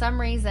if for some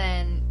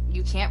reason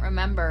you can't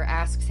remember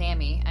Ask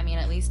Sammy, I mean,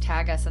 at least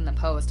tag us in the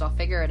post. I'll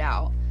figure it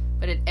out.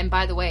 And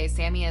by the way,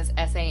 Sammy is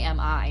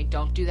SAMI.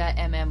 Don't do that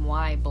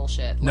MMY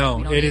bullshit. Like,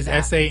 no, it is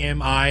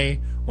SAMI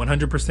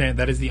 100%.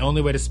 That is the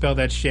only way to spell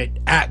that shit.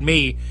 At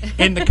me.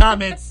 In the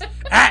comments.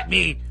 At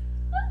me.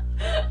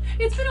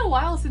 It's been a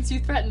while since you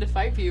threatened to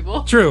fight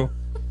people. True.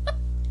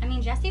 I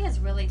mean, Jesse was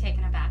really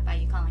taken aback by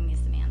you calling me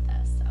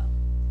Samantha, so.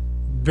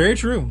 Very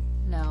true.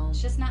 No.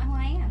 It's just not who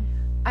I am.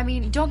 I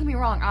mean, don't get me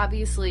wrong.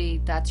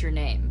 Obviously, that's your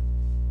name.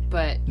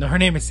 But. No, her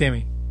name is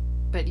Sammy.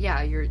 But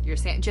yeah, you're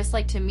Sam. Just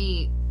like to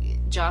me,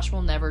 Josh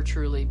will never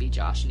truly be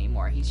Josh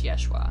anymore. He's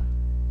Yeshua.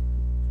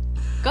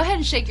 Go ahead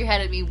and shake your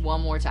head at me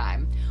one more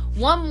time.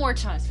 One more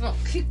time. So I'll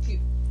kick you.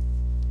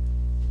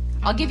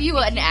 I'll give you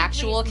an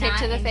actual kick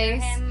to the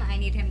face. I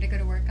need him to go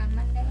to work on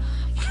Monday.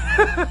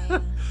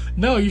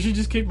 No, you should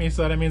just kick me,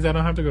 so that means I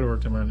don't have to go to work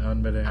tomorrow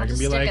on Monday. I can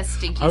be like,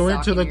 I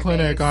went to the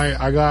clinic.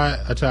 I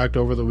got attacked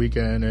over the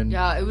weekend, and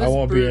yeah, it was I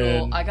won't brutal.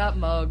 be in. I got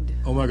mugged.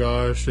 Oh my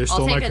gosh, they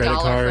stole my credit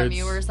cards. I'll take $1 from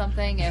you or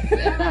something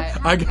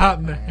if I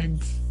got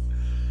mugged.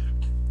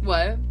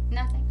 What?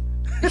 Nothing.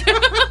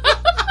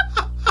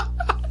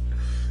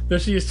 There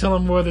she is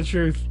telling more of the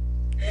truth.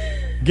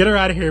 Get her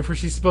out of here before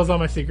she spills all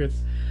my secrets.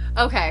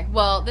 Okay,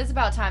 well, this is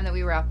about time that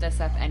we wrap this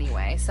up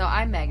anyway. So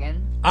I'm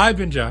Megan. I've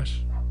been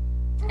Josh.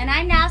 And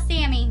I'm now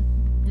Sammy.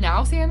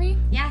 Now Sammy?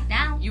 Yeah,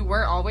 now. You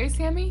weren't always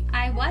Sammy?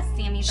 I was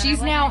Sammy, but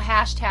she's now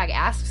hashtag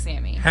Ask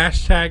Sammy.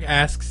 Hashtag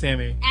Ask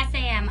Sammy.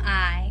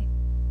 SAMI.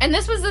 And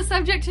this was the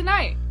subject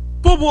tonight.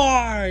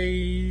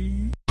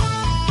 Bye-bye.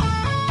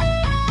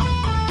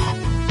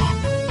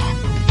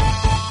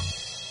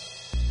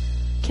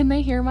 Can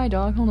they hear my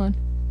dog? Hold on.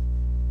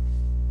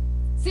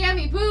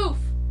 Sammy, poof!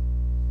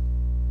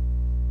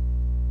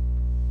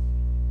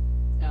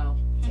 No,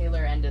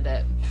 Taylor ended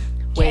it.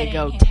 Way to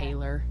go,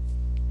 Taylor.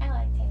 I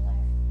like Taylor.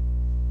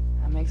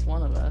 That makes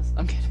one of us.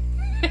 I'm kidding.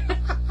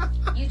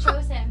 You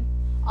chose him.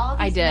 All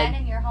these men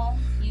in your home,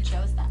 you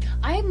chose them.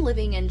 I am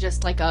living in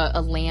just like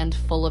a land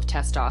full of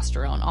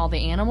testosterone. All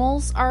the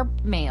animals are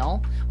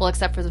male, well,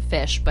 except for the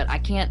fish, but I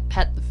can't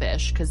pet the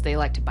fish because they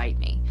like to bite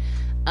me.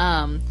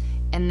 And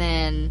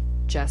then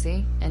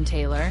Jesse and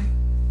Taylor.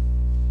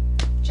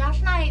 Josh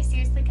and I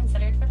seriously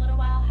considered for a little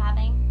while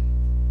having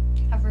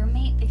a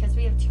roommate because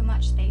we have too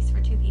much space for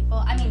two people.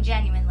 I mean,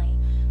 genuinely,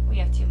 we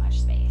have too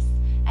much space.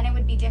 And it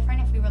would be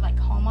different if we were, like,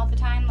 home all the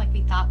time like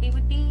we thought we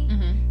would be.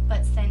 Mm-hmm.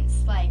 But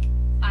since, like,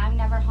 I'm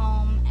never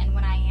home, and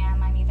when I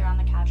am, I'm either on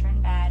the couch or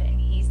in bed, and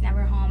he's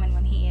never home, and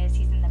when he is,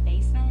 he's in the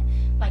basement.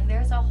 Like,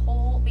 there's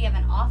we have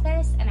an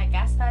office and a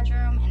guest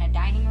bedroom and a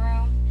dining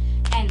room,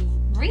 and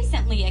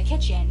recently a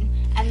kitchen,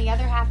 and the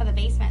other half of the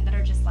basement that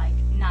are just, like,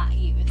 not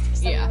used.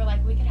 So we were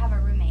like, we could have a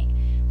roommate,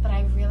 but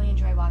I really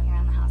enjoy walking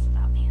around the house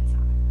without pants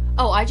on.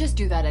 Oh, I just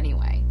do that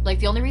anyway. Like,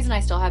 the only reason I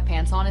still have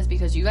pants on is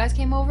because you guys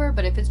came over,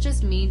 but if it's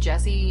just me,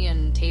 Jesse,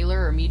 and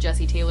Taylor, or me,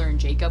 Jesse, Taylor, and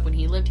Jacob when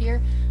he lived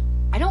here,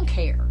 I don't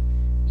care.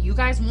 You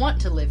guys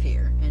want to live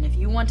here, and if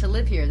you want to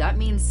live here, that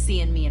means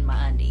seeing me in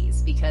my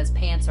undies, because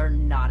pants are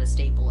not a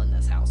staple in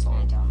this household.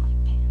 I don't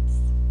like pants.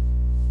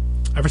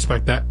 I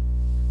respect that.